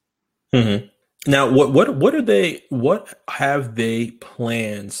playoffs. Mm-hmm. Now, what have they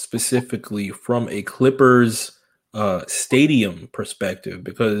planned specifically from a Clippers stadium perspective?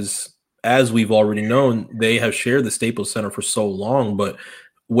 Because as we've already known, they have shared the Staples Center for so long, but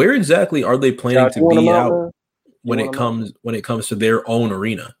where exactly are they planning to be out when it comes to their own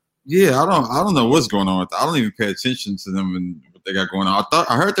arena? Yeah, I don't know what's going on with that. I don't even pay attention to them what they got going on.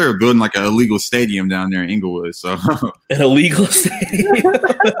 I heard they were building like an illegal stadium down there in Inglewood. So an illegal stadium.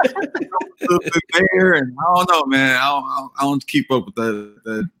 There, and I don't know, man. I don't keep up with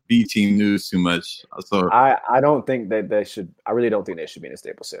the B team news too much. So I don't think that they should. I really don't think they should be in a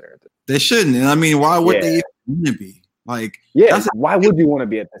Staples Center. They shouldn't. And I mean, why would they even want to be? Like, why would you want to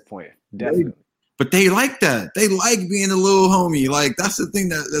be at this point? Definitely. But they like that. They like being a little homie. Like, that's the thing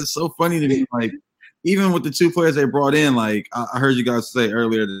that's so funny to me. Like, even with the 2 players they brought in, like I heard you guys say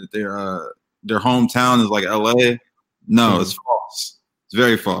earlier that their hometown is like LA. No, it's false. It's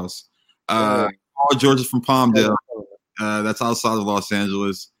very false. Paul George is from Palmdale. That's outside of Los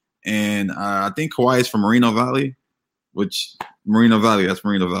Angeles. And I think Kawhi is from Moreno Valley, that's Moreno Valley.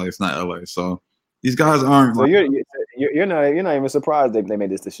 It's not LA. So these guys aren't. So you're not even surprised they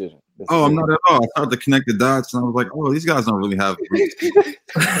made this decision. I'm not at all. I started to connect the dots, and I was like, "Oh, these guys don't really have."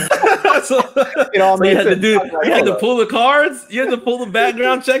 So you had to do. You had to pull the cards. You had to pull the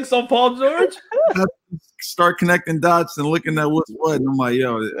background checks on Paul George. Start connecting dots and looking at what's what. And I'm like,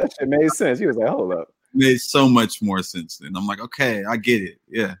 "Yo, that shit made sense." He was like, "Hold up." It made so much more sense. And I'm like, "Okay, I get it."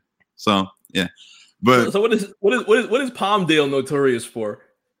 Yeah. So yeah, but so what is Palmdale notorious for?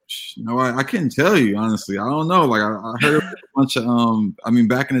 No, I couldn't tell you, honestly. I don't know. Like I heard a bunch of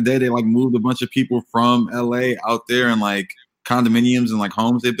back in the day they like moved a bunch of people from LA out there and like condominiums and like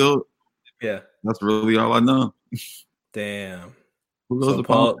homes they built. Yeah. That's really all I know. Damn. Who goes so to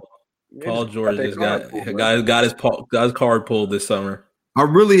Paul George just got his card pulled this summer.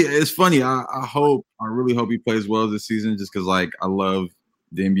 It's funny. I really hope he plays well this season just because like I love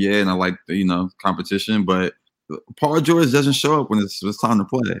the NBA and I like the competition, but Paul George doesn't show up when it's time to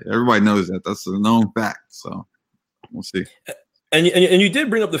play. Everybody knows that. That's a known fact. So we'll see. And you did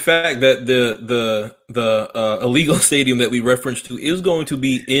bring up the fact that the illegal stadium that we referenced to is going to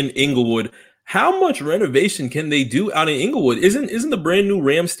be in Inglewood. How much renovation can they do out in Inglewood? Isn't the brand new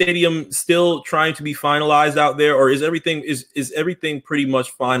Rams Stadium still trying to be finalized out there, or is everything pretty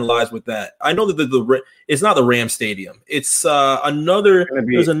much finalized with that? I know that it's not the Rams Stadium. It's another.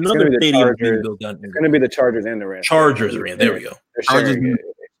 There's another stadium being built down. It's going to be the Chargers and the Rams. Chargers are in. There we go.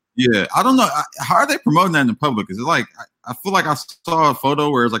 Yeah, I don't know. How are they promoting that in the public? Is it like I feel like I saw a photo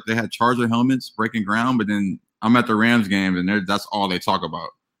where it's like they had Charger helmets breaking ground, but then I'm at the Rams game and that's all they talk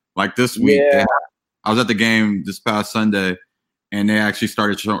about. Like this week, I was at the game this past Sunday, and they actually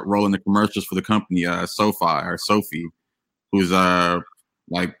started rolling the commercials for the company, Sophie, who's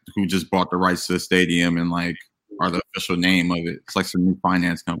who just bought the rights to the stadium and like are the official name of it. It's like some new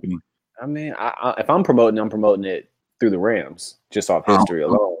finance company. I mean, if I'm promoting it through the Rams, just off history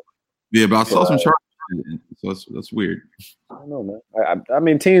alone. Yeah, but I saw some charges, so that's weird. I don't know, man. I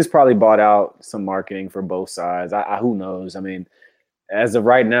mean, teams probably bought out some marketing for both sides. Who knows? I mean. As of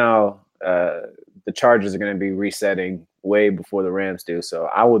right now, the Chargers are going to be resetting way before the Rams do. So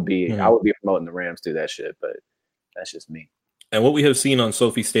I would be promoting the Rams do that shit, but that's just me. And what we have seen on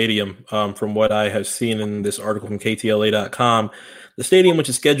Sophie Stadium, from what I have seen in this article from KTLA.com, the stadium, which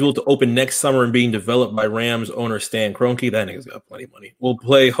is scheduled to open next summer and being developed by Rams owner Stan Kroenke, that nigga's got plenty of money, will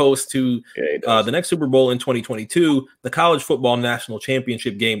play host to the next Super Bowl in 2022, the College Football National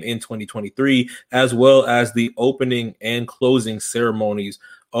Championship game in 2023, as well as the opening and closing ceremonies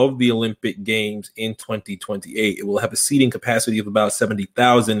of the Olympic Games in 2028. It will have a seating capacity of about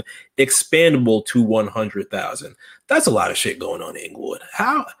 70,000, expandable to 100,000. That's a lot of shit going on in Inglewood.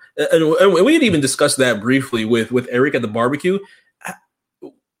 How? And we didn't even discuss that briefly with Eric at the barbecue.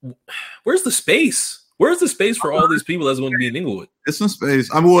 Where's the space? Where's the space for all these people that's going to be in Inglewood? It's some space.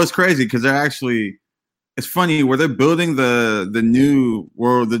 It's crazy because they're actually. It's funny where they're building the new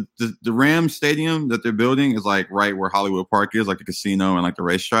world. The Rams Stadium that they're building is like right where Hollywood Park is, like the casino and like the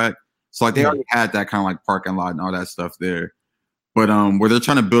racetrack. So like they already had that kind of like parking lot and all that stuff there. But where they're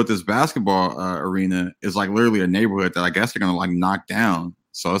trying to build this basketball arena is like literally a neighborhood that I guess they're gonna like knock down.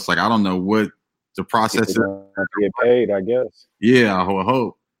 So it's like I don't know what the process is. Have to get paid, I guess. Yeah, I will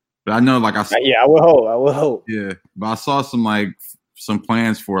hope. But I know, like I will hope. Yeah, but I saw some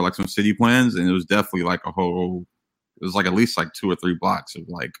plans for like some city plans, and it was definitely like it was like at least like 2 or 3 blocks of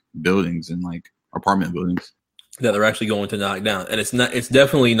like buildings and like apartment buildings that they're actually going to knock down. And it's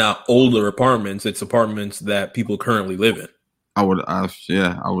definitely not older apartments. It's apartments that people currently live in. I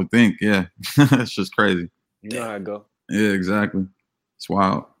would think. Yeah. It's just crazy. You know how it go. Yeah, exactly. It's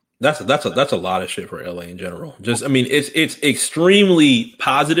wild. That's a lot of shit for LA in general. Just, I mean, it's extremely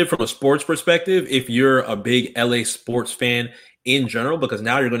positive from a sports perspective if you're a big LA sports fan in general, because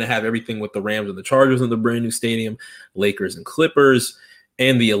now you're going to have everything with the Rams and the Chargers in the brand new stadium, Lakers and Clippers,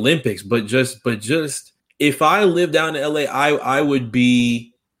 and the Olympics. But just if I lived down in LA, I would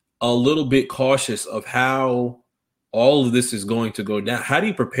be a little bit cautious of how all of this is going to go down. How do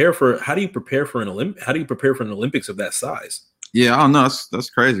you prepare for an Olympics of that size? Yeah, I don't know. That's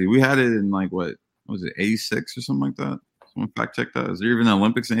crazy. We had it in like what was it, 86 or something like that? Someone fact check that. Is there even an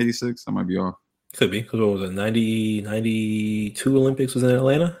Olympics in 86? That might be off. Could be. Because what was it, 92 Olympics was in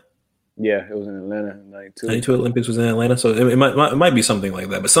Atlanta? Yeah, it was in Atlanta. 92 Olympics was in Atlanta. So it might be something like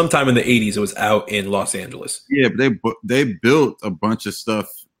that. But sometime in the 80s, it was out in Los Angeles. Yeah, but they built a bunch of stuff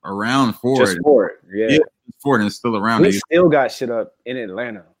around for Just it. for it, yeah. For it, and it's still around. We still got shit up in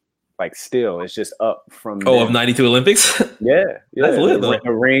Atlanta. Like still, it's just up from of 92 Olympics. yeah. That's lit, though.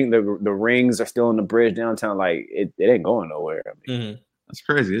 The rings are still on the bridge downtown. Like it ain't going nowhere. I mean, That's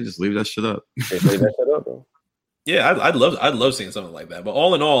crazy. They just leave that shit up. They leave that shit up, though. Yeah, I'd love seeing something like that. But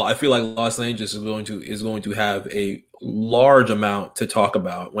all in all, I feel like Los Angeles is going to have a large amount to talk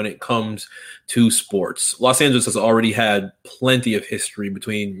about when it comes to sports. Los Angeles has already had plenty of history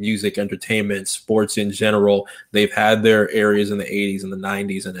between music, entertainment, sports in general. They've had their areas in the 80s and the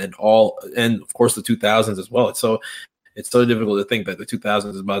 90s and of course the 2000s as well. It's so difficult to think that the 2000s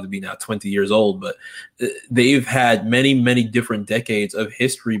is about to be now 20 years old, but they've had many, many different decades of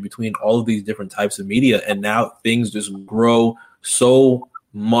history between all of these different types of media. And now things just grow so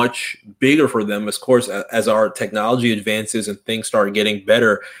much bigger for them, of course, as our technology advances and things start getting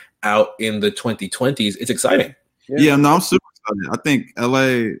better out in the 2020s. It's exciting. Yeah, no, I'm super excited. I think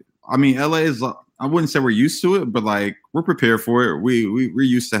LA is, I wouldn't say we're used to it, but like we're prepared for it. We're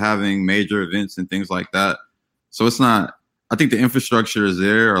used to having major events and things like that. So it's not, I think the infrastructure is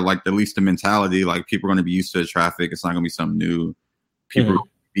there, or like at least the mentality, like people are going to be used to the traffic. It's not going to be something new. People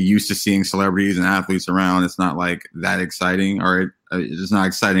be used to seeing celebrities and athletes around. It's not like that exciting, or it's not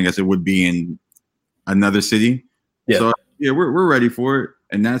exciting as it would be in another city. Yeah. So yeah, we're ready for it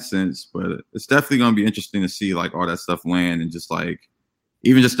in that sense, but it's definitely going to be interesting to see like all that stuff land and just like,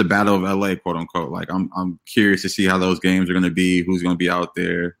 even just the Battle of LA, quote unquote. Like I'm curious to see how those games are going to be, who's going to be out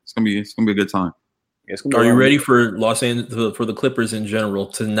there. It's going to be a good time. Are you ready for Los Angeles, for the Clippers in general,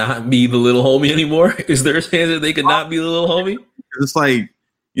 to not be the little homie anymore? Is there a chance that they could not be the little homie? It's like,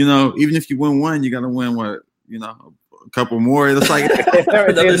 even if you win one, you got to win a couple more. It's like it's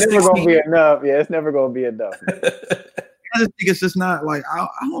never going to be enough. Yeah, it's never going to be enough. I just think it's just not like I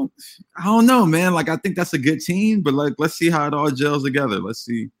don't know, man. Like I think that's a good team, but like let's see how it all gels together. Let's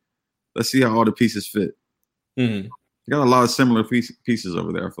see how all the pieces fit. You got a lot of similar pieces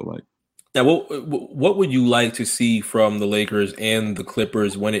over there, I feel like. Now, what would you like to see from the Lakers and the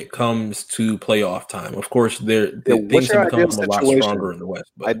Clippers when it comes to playoff time? Of course, things have become a lot stronger in the West.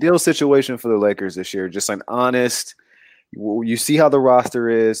 But. Ideal situation for the Lakers this year, just an honest. You see how the roster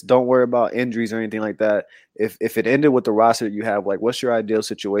is. Don't worry about injuries or anything like that. If it ended with the roster that you have, like, what's your ideal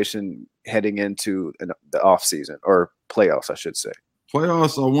situation heading into the off season or playoffs? I should say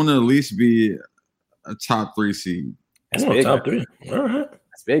playoffs. I want to at least be a top 3 seed. That's big. Top 3. All right,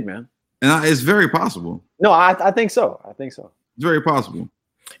 that's big, man. And it's very possible. No, I think so. It's very possible.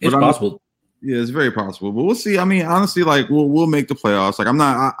 It's possible. Yeah, it's very possible. But we'll see. I mean, honestly, like we'll make the playoffs. Like I'm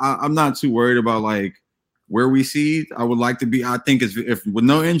not too worried about like where we seed. I would like to be. I think if with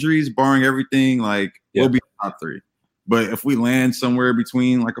no injuries, barring everything, like we'll be top 3. But if we land somewhere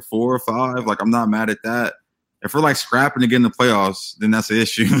between like a 4 or 5, like I'm not mad at that. If we're like scrapping to get in the playoffs, then that's an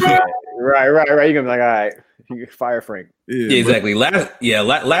issue. Right. You're gonna be like, all right. Fire Frank. Yeah, exactly.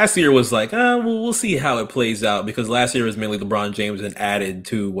 Last year was like, we'll see how it plays out, because last year was mainly LeBron James and added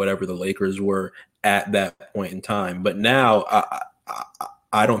to whatever the Lakers were at that point in time. But now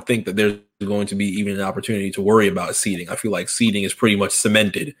I don't think that there's going to be even an opportunity to worry about seeding. I feel like seeding is pretty much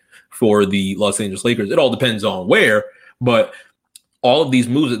cemented for the Los Angeles Lakers. It all depends on where, but all of these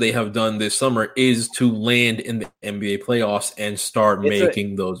moves that they have done this summer is to land in the NBA playoffs and start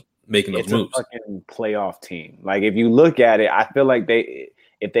making those moves. A fucking playoff team. Like if you look at it, I feel like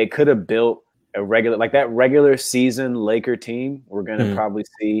if they could have built a regular season Laker team, we're gonna probably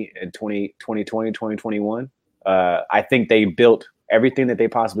see in 2020, 2021. I think they built everything that they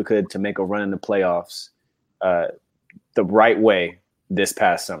possibly could to make a run in the playoffs the right way this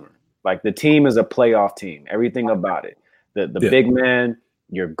past summer. Like the team is a playoff team. Everything about it. The big man,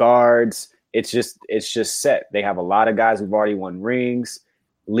 your guards, it's just set. They have a lot of guys who've already won rings.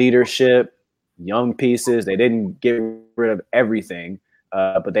 Leadership, young pieces. They didn't get rid of everything,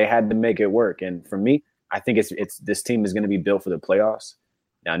 but they had to make it work. And for me, I think it's this team is going to be built for the playoffs.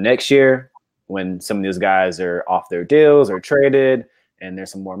 Now next year, when some of these guys are off their deals or traded, and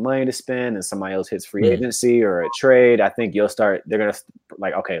there's some more money to spend, and somebody else hits free agency or a trade, I think they're gonna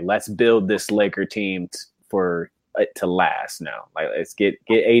like, okay, let's build this Laker team for it to last. Now, like let's get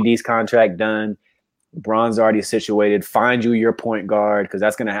AD's contract done. Bron's already situated. Find you your point guard, because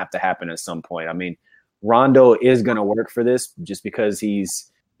that's going to have to happen at some point. I mean, Rondo is going to work for this just because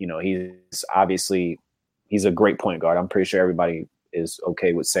he's obviously he's a great point guard. I'm pretty sure everybody is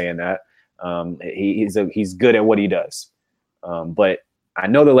okay with saying that. He's good at what he does. But I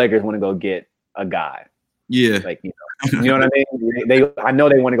know the Lakers want to go get a guy. Yeah. Like, you know what I mean? I know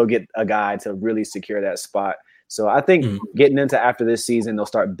they want to go get a guy to really secure that spot. So I think getting into after this season, they'll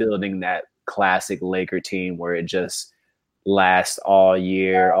start building that classic Laker team where it just lasts all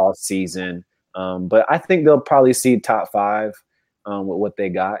year, all season. But I think they'll probably see top 5 with what they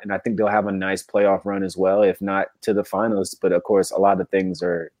got. And I think they'll have a nice playoff run as well, if not to the finals. But of course, a lot of things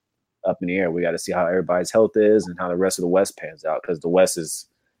are up in the air. We got to see how everybody's health is and how the rest of the West pans out, because the West is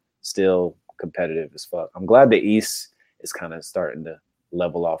still competitive as fuck. I'm glad the East is kind of starting to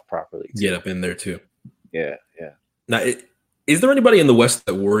level off properly too. Get up in there too. Yeah. Now, is there anybody in the West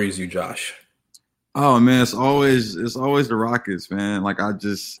that worries you, Josh? Oh man, it's always the Rockets, man. Like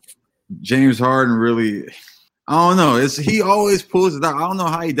James Harden really, I don't know. He always pulls it out. I don't know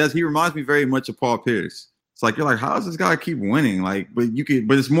how he does. He reminds me very much of Paul Pierce. It's like, you're like, how does this guy keep winning? Like, but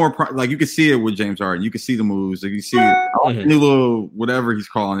it's more like you can see it with James Harden. You can see the moves. Like you see the new little whatever he's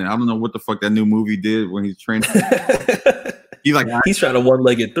calling it. I don't know what the fuck that new movie did when he's training. He's trying to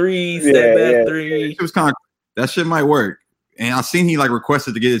one-legged three, step back three. It was kind of, that shit might work. And I seen he like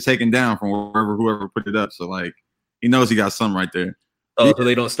requested to get it taken down from whoever put it up. So like he knows he got something right there. Oh, so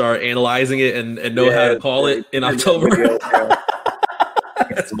they don't start analyzing it and know how to call it in October.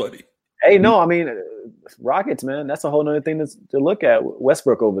 That's funny. Hey, no, I mean Rockets, man. That's a whole other thing to look at.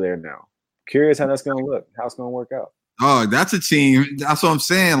 Westbrook over there now. Curious how that's going to look. How it's going to work out. Oh, that's a team. That's what I'm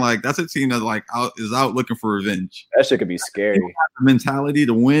saying. Like that's a team that like is out looking for revenge. That shit could be scary. The mentality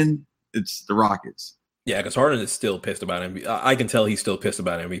to win. It's the Rockets. Yeah, because Harden is still pissed about MVP. I can tell he's still pissed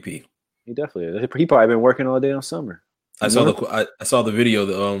about MVP. He definitely is. He probably been working all day on summer. I saw the video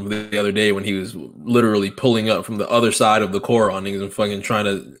the other day when he was literally pulling up from the other side of the court on niggas and fucking trying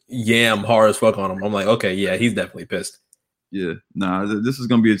to yam hard as fuck on him. I'm like, okay, yeah, he's definitely pissed. Yeah, this is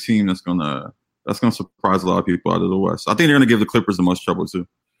gonna be a team that's gonna surprise a lot of people out of the West. I think they're gonna give the Clippers the most trouble too.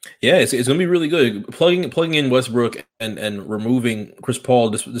 Yeah, it's gonna be really good. Plugging in Westbrook and removing Chris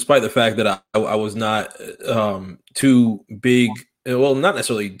Paul, despite the fact that I was not too big. Well, not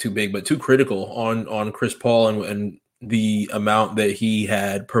necessarily too big, but too critical on Chris Paul and the amount that he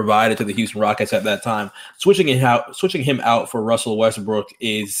had provided to the Houston Rockets at that time. Switching him out for Russell Westbrook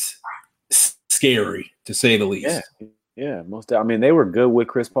is scary, to say the least. Yeah, most. I mean, they were good with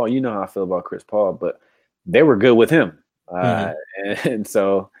Chris Paul. You know how I feel about Chris Paul, but they were good with him. And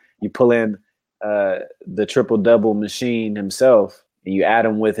so you pull in the triple-double machine himself, and you add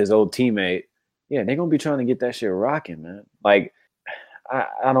him with his old teammate. Yeah, they're gonna be trying to get that shit rocking, man. Like,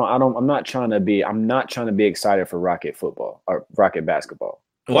 I'm not trying to be excited for Rocket football or Rocket basketball.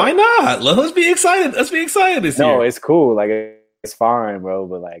 Why not? Let's be excited. Let's be excited this year. No, it's cool. Like, it's fine, bro.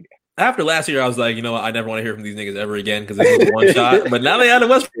 But like, after last year, I was like, you know what? I never want to hear from these niggas ever again because it was one shot. But now they had a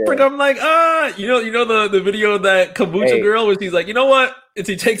Westbrook. I'm like, you know the video of that kombucha girl where she's like, you know what? If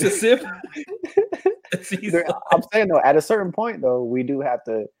he takes a sip. I'm saying though, at a certain point though, we do have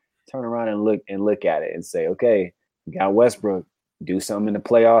to turn around and look at it and say, okay, you got Westbrook. Do something in the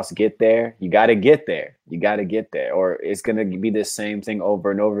playoffs, get there. You got to get there. Or it's going to be the same thing over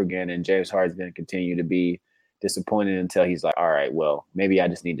and over again. And James Harden's going to continue to be disappointed until he's like, all right, well, maybe I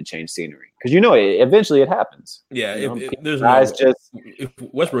just need to change scenery. Because, eventually it happens. Yeah. If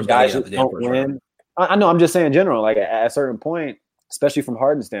Westbrook's guys just don't win. I know. I'm just saying in general, like at a certain point, especially from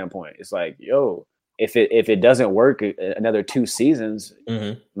Harden's standpoint, it's like, yo, if it doesn't work another 2 seasons,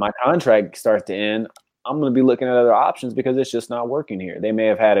 my contract starts to end. I'm going to be looking at other options because it's just not working here. They may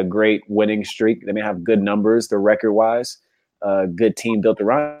have had a great winning streak. They may have good numbers, the record-wise, good team built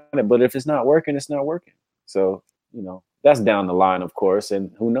around it. But if it's not working, it's not working. So, that's down the line, of course. And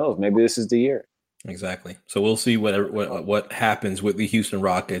who knows? Maybe this is the year. Exactly. So we'll see what happens with the Houston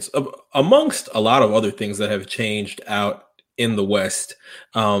Rockets, amongst a lot of other things that have changed out in the West.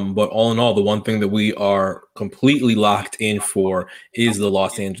 But all in all, the one thing that we are completely locked in for is the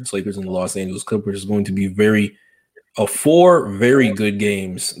Los Angeles Lakers and the Los Angeles Clippers. Is going to be 4 very good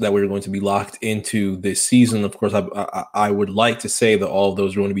games that we're going to be locked into this season. Of course, I would like to say that all of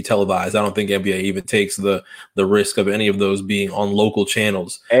those are going to be televised. I don't think NBA even takes the risk of any of those being on local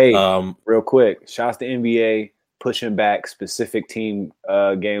channels. Hey, real quick, shouts to NBA pushing back specific team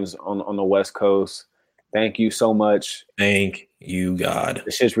games on the West Coast. Thank you so much. Thank you, God.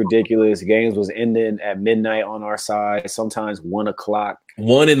 This shit's ridiculous. Games was ending at midnight on our side, sometimes 1 o'clock.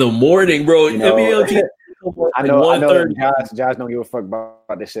 1 in the morning, bro. I know Josh don't give a fuck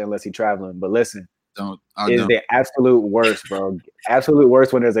about this shit unless he's traveling. But listen, is the absolute worst, bro. Absolute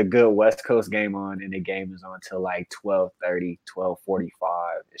worst when there's a good West Coast game on and the game is on till like 12:30, 12:45.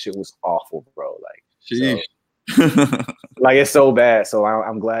 That shit was awful, bro. Like, like it's so bad. So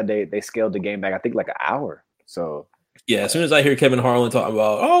I'm glad they scaled the game back. I think like an hour. So yeah, as soon as I hear Kevin Harlan talking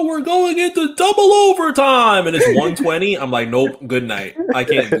about, oh, we're going into double overtime and it's 120, I'm like, nope, good night. I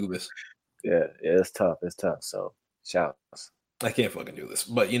can't do this. Yeah, it's tough. It's tough. So shouts. I can't fucking do this.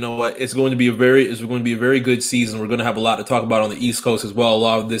 But you know what? It's going to be a very good season. We're going to have a lot to talk about on the East Coast as well. A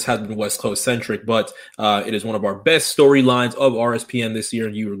lot of this has been West Coast centric, but it is one of our best storylines of RSPN this year,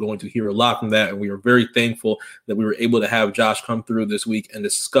 and you are going to hear a lot from that. And we are very thankful that we were able to have Josh come through this week and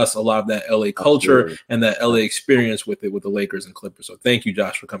discuss a lot of that LA culture and that LA experience with the Lakers and Clippers. So thank you,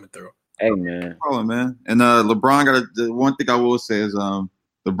 Josh, for coming through. Hey, man. No problem, man. And LeBron the one thing I will say is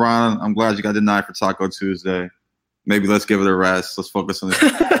LeBron, I'm glad you got denied for Taco Tuesday. Maybe let's give it a rest. Let's focus on this.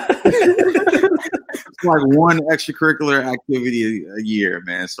 It's like one extracurricular activity a year,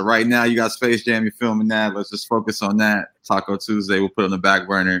 man. So right now you got Space Jam, you're filming that. Let's just focus on that. Taco Tuesday, we'll put it on the back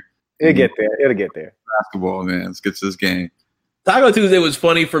burner. It'll get there. Basketball, man. Let's get to this game. Taco Tuesday was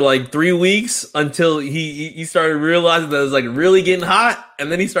funny for like 3 weeks until he started realizing that it was like really getting hot,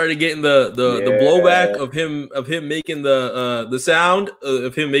 and then he started getting the blowback of him making the sound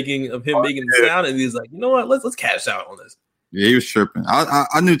of him making the sound, and he's like, you know what, let's cash out on this. Yeah, he was tripping.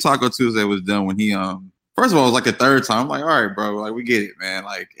 I knew Taco Tuesday was done when he first of all, it was like the third time. I'm like, all right, bro, like we get it, man.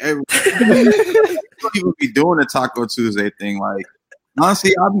 Like people be doing the Taco Tuesday thing, like.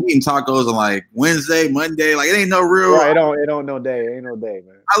 Honestly, I'll be eating tacos on like Wednesday, Monday. Like it ain't no real. Right, it ain't no day,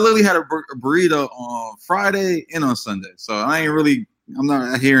 man. I literally had a burrito on Friday and on Sunday, so I'm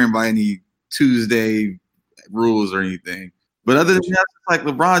not adhering by any Tuesday rules or anything. But other than that, like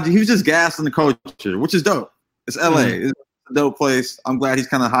LeBron, he was just gassing the culture, which is dope. It's LA, It's a dope place. I'm glad he's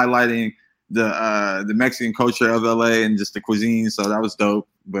kind of highlighting the Mexican culture of LA and just the cuisine. So that was dope.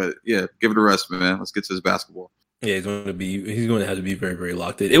 But yeah, give it a rest, man. Let's get to this basketball. Yeah, he's going to have to be very, very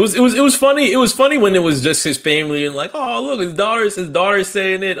locked in. It was funny. It was funny when it was just his family and like, oh look, his daughter's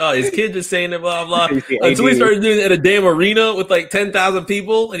saying it, his kids are saying it, blah blah. Until he started doing it at a damn arena with like 10,000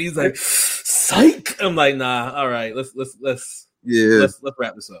 people, and he's like, psych. I'm like, nah, all right, let's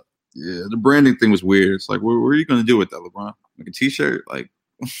wrap this up. Yeah, the branding thing was weird. It's like, what are you going to do with that, LeBron? Like a T-shirt? Like,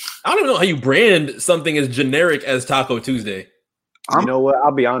 I don't even know how you brand something as generic as Taco Tuesday. You know what?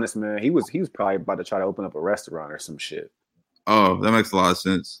 I'll be honest, man. He was probably about to try to open up a restaurant or some shit. Oh, that makes a lot of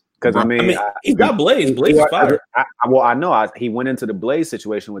sense. Because I mean, he's got Blaze. Blaze is fire. I know. He went into the Blaze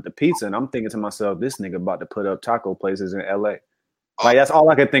situation with the pizza, and I'm thinking to myself, this nigga about to put up taco places in LA. Like that's all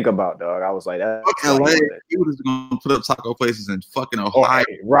I could think about, dog. I was like, that's LA. He was gonna put up taco places in fucking Ohio.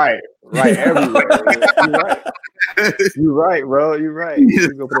 Right, everywhere. You're right, bro. You're right. He's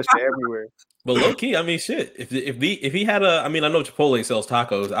gonna put that shit everywhere. But low key, I mean, shit. If he had I mean, I know Chipotle sells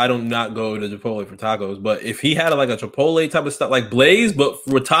tacos. I do not go to Chipotle for tacos, but if he had like a Chipotle type of stuff, like Blaze, but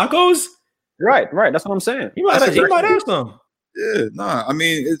for tacos, right. That's what I'm saying. He might have some. Yeah, nah. I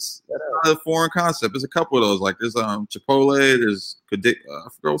mean, it's not a foreign concept. There's a couple of those. Like there's Chipotle. There's I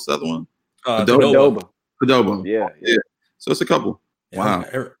forgot what's the other one. Qdoba. Yeah. So it's a couple. Yeah, wow.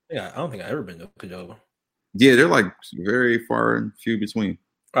 I don't think I've ever been to Qdoba. Yeah, they're like very far and few between.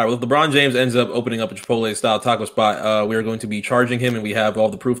 All right, well, if LeBron James ends up opening up a Chipotle-style taco spot, we are going to be charging him, and we have all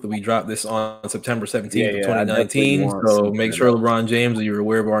the proof that we dropped this on September 17th of 2019. So make sure, LeBron James, that you're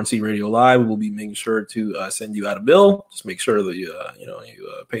aware of RNC Radio Live. We will be making sure to send you out a bill. Just make sure that you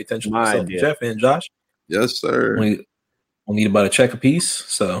pay attention to Jeff and Josh. Yes, sir. We'll need about a check a piece.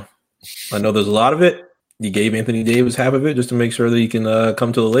 So I know there's a lot of it. You gave Anthony Davis half of it just to make sure that he can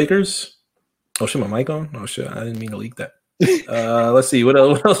come to the Lakers. Oh, shit, my mic on? Oh, shit, I didn't mean to leak that. Let's see what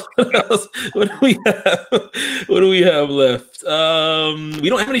else. What do we have? What do we have left? We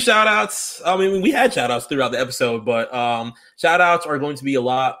don't have any shout outs. I mean, we had shout outs throughout the episode, but shout outs are going to be a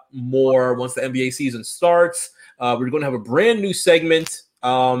lot more once the NBA season starts. We're going to have a brand new segment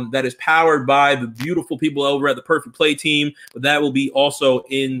that is powered by the beautiful people over at the Perfect Play team, but that will be also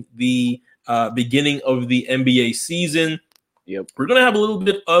in the beginning of the NBA season. Yep. We're going to have a little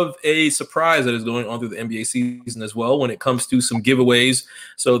bit of a surprise that is going on through the NBA season as well when it comes to some giveaways.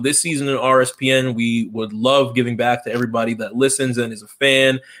 So this season in RSPN, we would love giving back to everybody that listens and is a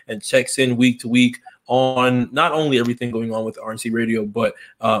fan and checks in week to week on not only everything going on with RNC Radio, but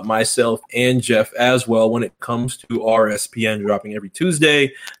myself and Jeff as well when it comes to RSPN dropping every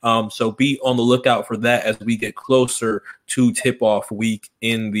Tuesday. So be on the lookout for that as we get closer to tip-off week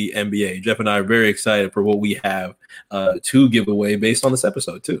in the NBA. Jeff and I are very excited for what we have to give away based on this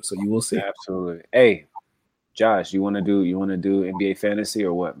episode too. So you will see. Absolutely. Hey, Josh, you want to do NBA fantasy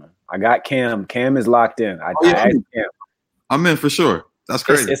or what, man? I got Cam. Cam is locked in. I asked Cam. I'm in for sure. That's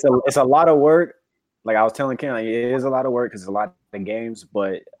crazy. It's a lot of work. Like I was telling Cam, like, it is a lot of work because it's a lot of games.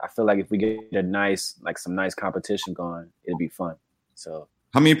 But I feel like if we get some nice competition going, it'd be fun. So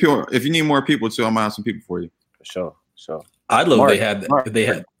how many people? If you need more people too, I might have some people for you. For sure. So I'd love Mark, they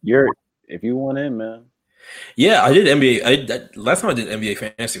had. If you want in, man. Yeah, I did NBA. Last time I did NBA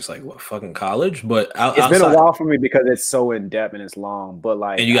fantasy was like fucking college, but it's been a while for me because it's so in depth and it's long. But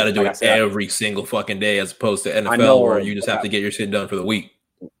like, and you got to do it every single fucking day as opposed to NFL where you just have to get your shit done for the week.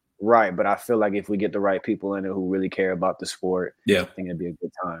 Right, but I feel like if we get the right people in it who really care about the sport, I think it'd be a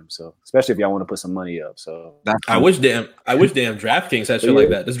good time. So, especially if y'all want to put some money up. So, I wish damn DraftKings had shit like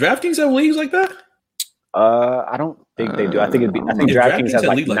that. Does DraftKings have leagues like that? I don't think they do. I think DraftKings has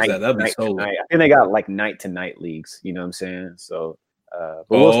like night to night. I think they got like night to night leagues. You know what I'm saying? So,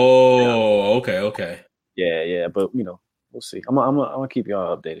 okay. Yeah. But we'll see. I'm gonna keep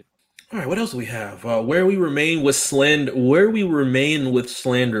y'all updated. All right, what else do we have? Where we remain with slanderless.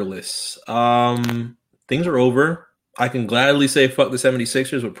 Things are over. I can gladly say fuck the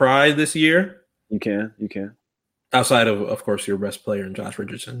 76ers with pride this year. You can. Outside of course, your best player in Josh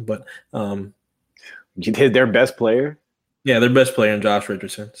Richardson, but you did their best player? Yeah, their best player in Josh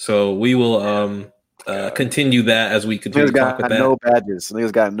Richardson. So we will continue that as we continue to talk about that.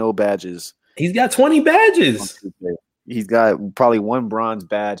 Niggas got no badges. He's got 20 badges. He's got probably one bronze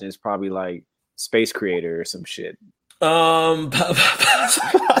badge, and it's probably like Space Creator or some shit. Don't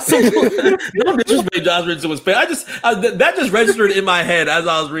disrespect Josh Richardson with space. That just registered in my head as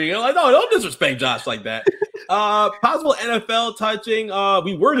I was reading. I'm like, no, don't disrespect Josh like that. Possible NFL touching.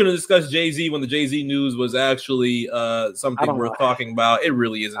 We were going to discuss Jay-Z when the Jay-Z news was actually something worth talking about. It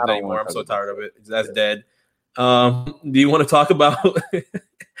really isn't anymore. I'm so tired of it. That's dead. Do you want to talk about?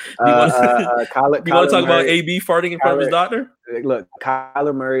 you want to talk about AB farting in front of his doctor? Look,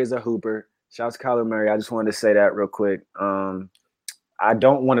 Kyler Murray is a hooper. Shout out to Kyler Murray. I just wanted to say that real quick. I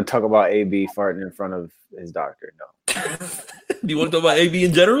don't want to talk about AB farting in front of his doctor. No. Do you want to talk about AB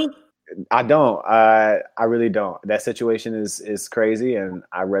in general? I don't. I really don't. That situation is crazy, and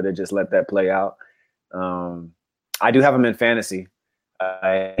I'd rather just let that play out. I do have him in fantasy.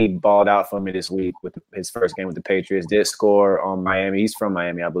 He balled out for me this week with his first game with the Patriots. Did score on Miami. He's from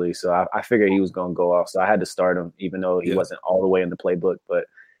Miami, I believe. So I figured he was going to go off. So I had to start him, even though he wasn't all the way in the playbook. But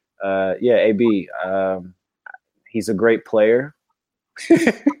AB, he's a great player. He's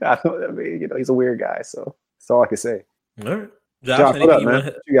a weird guy. So that's all I can say. All right. Josh,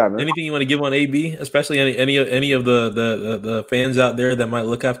 anything you want to give on AB, especially any of the fans out there that might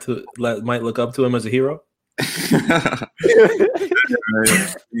look up to him as a hero?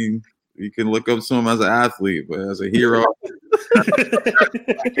 You can look up to him as an athlete, but as a hero, I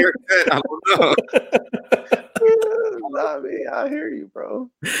don't know. I hear you, bro. All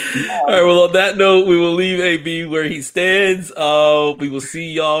right. Well, on that note, we will leave AB where he stands. We will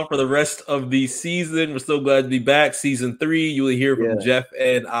see y'all for the rest of the season. We're so glad to be back. Season 3. You will hear from Jeff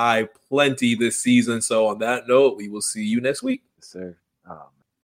and I plenty this season. So on that note, we will see you next week. Yes, sir.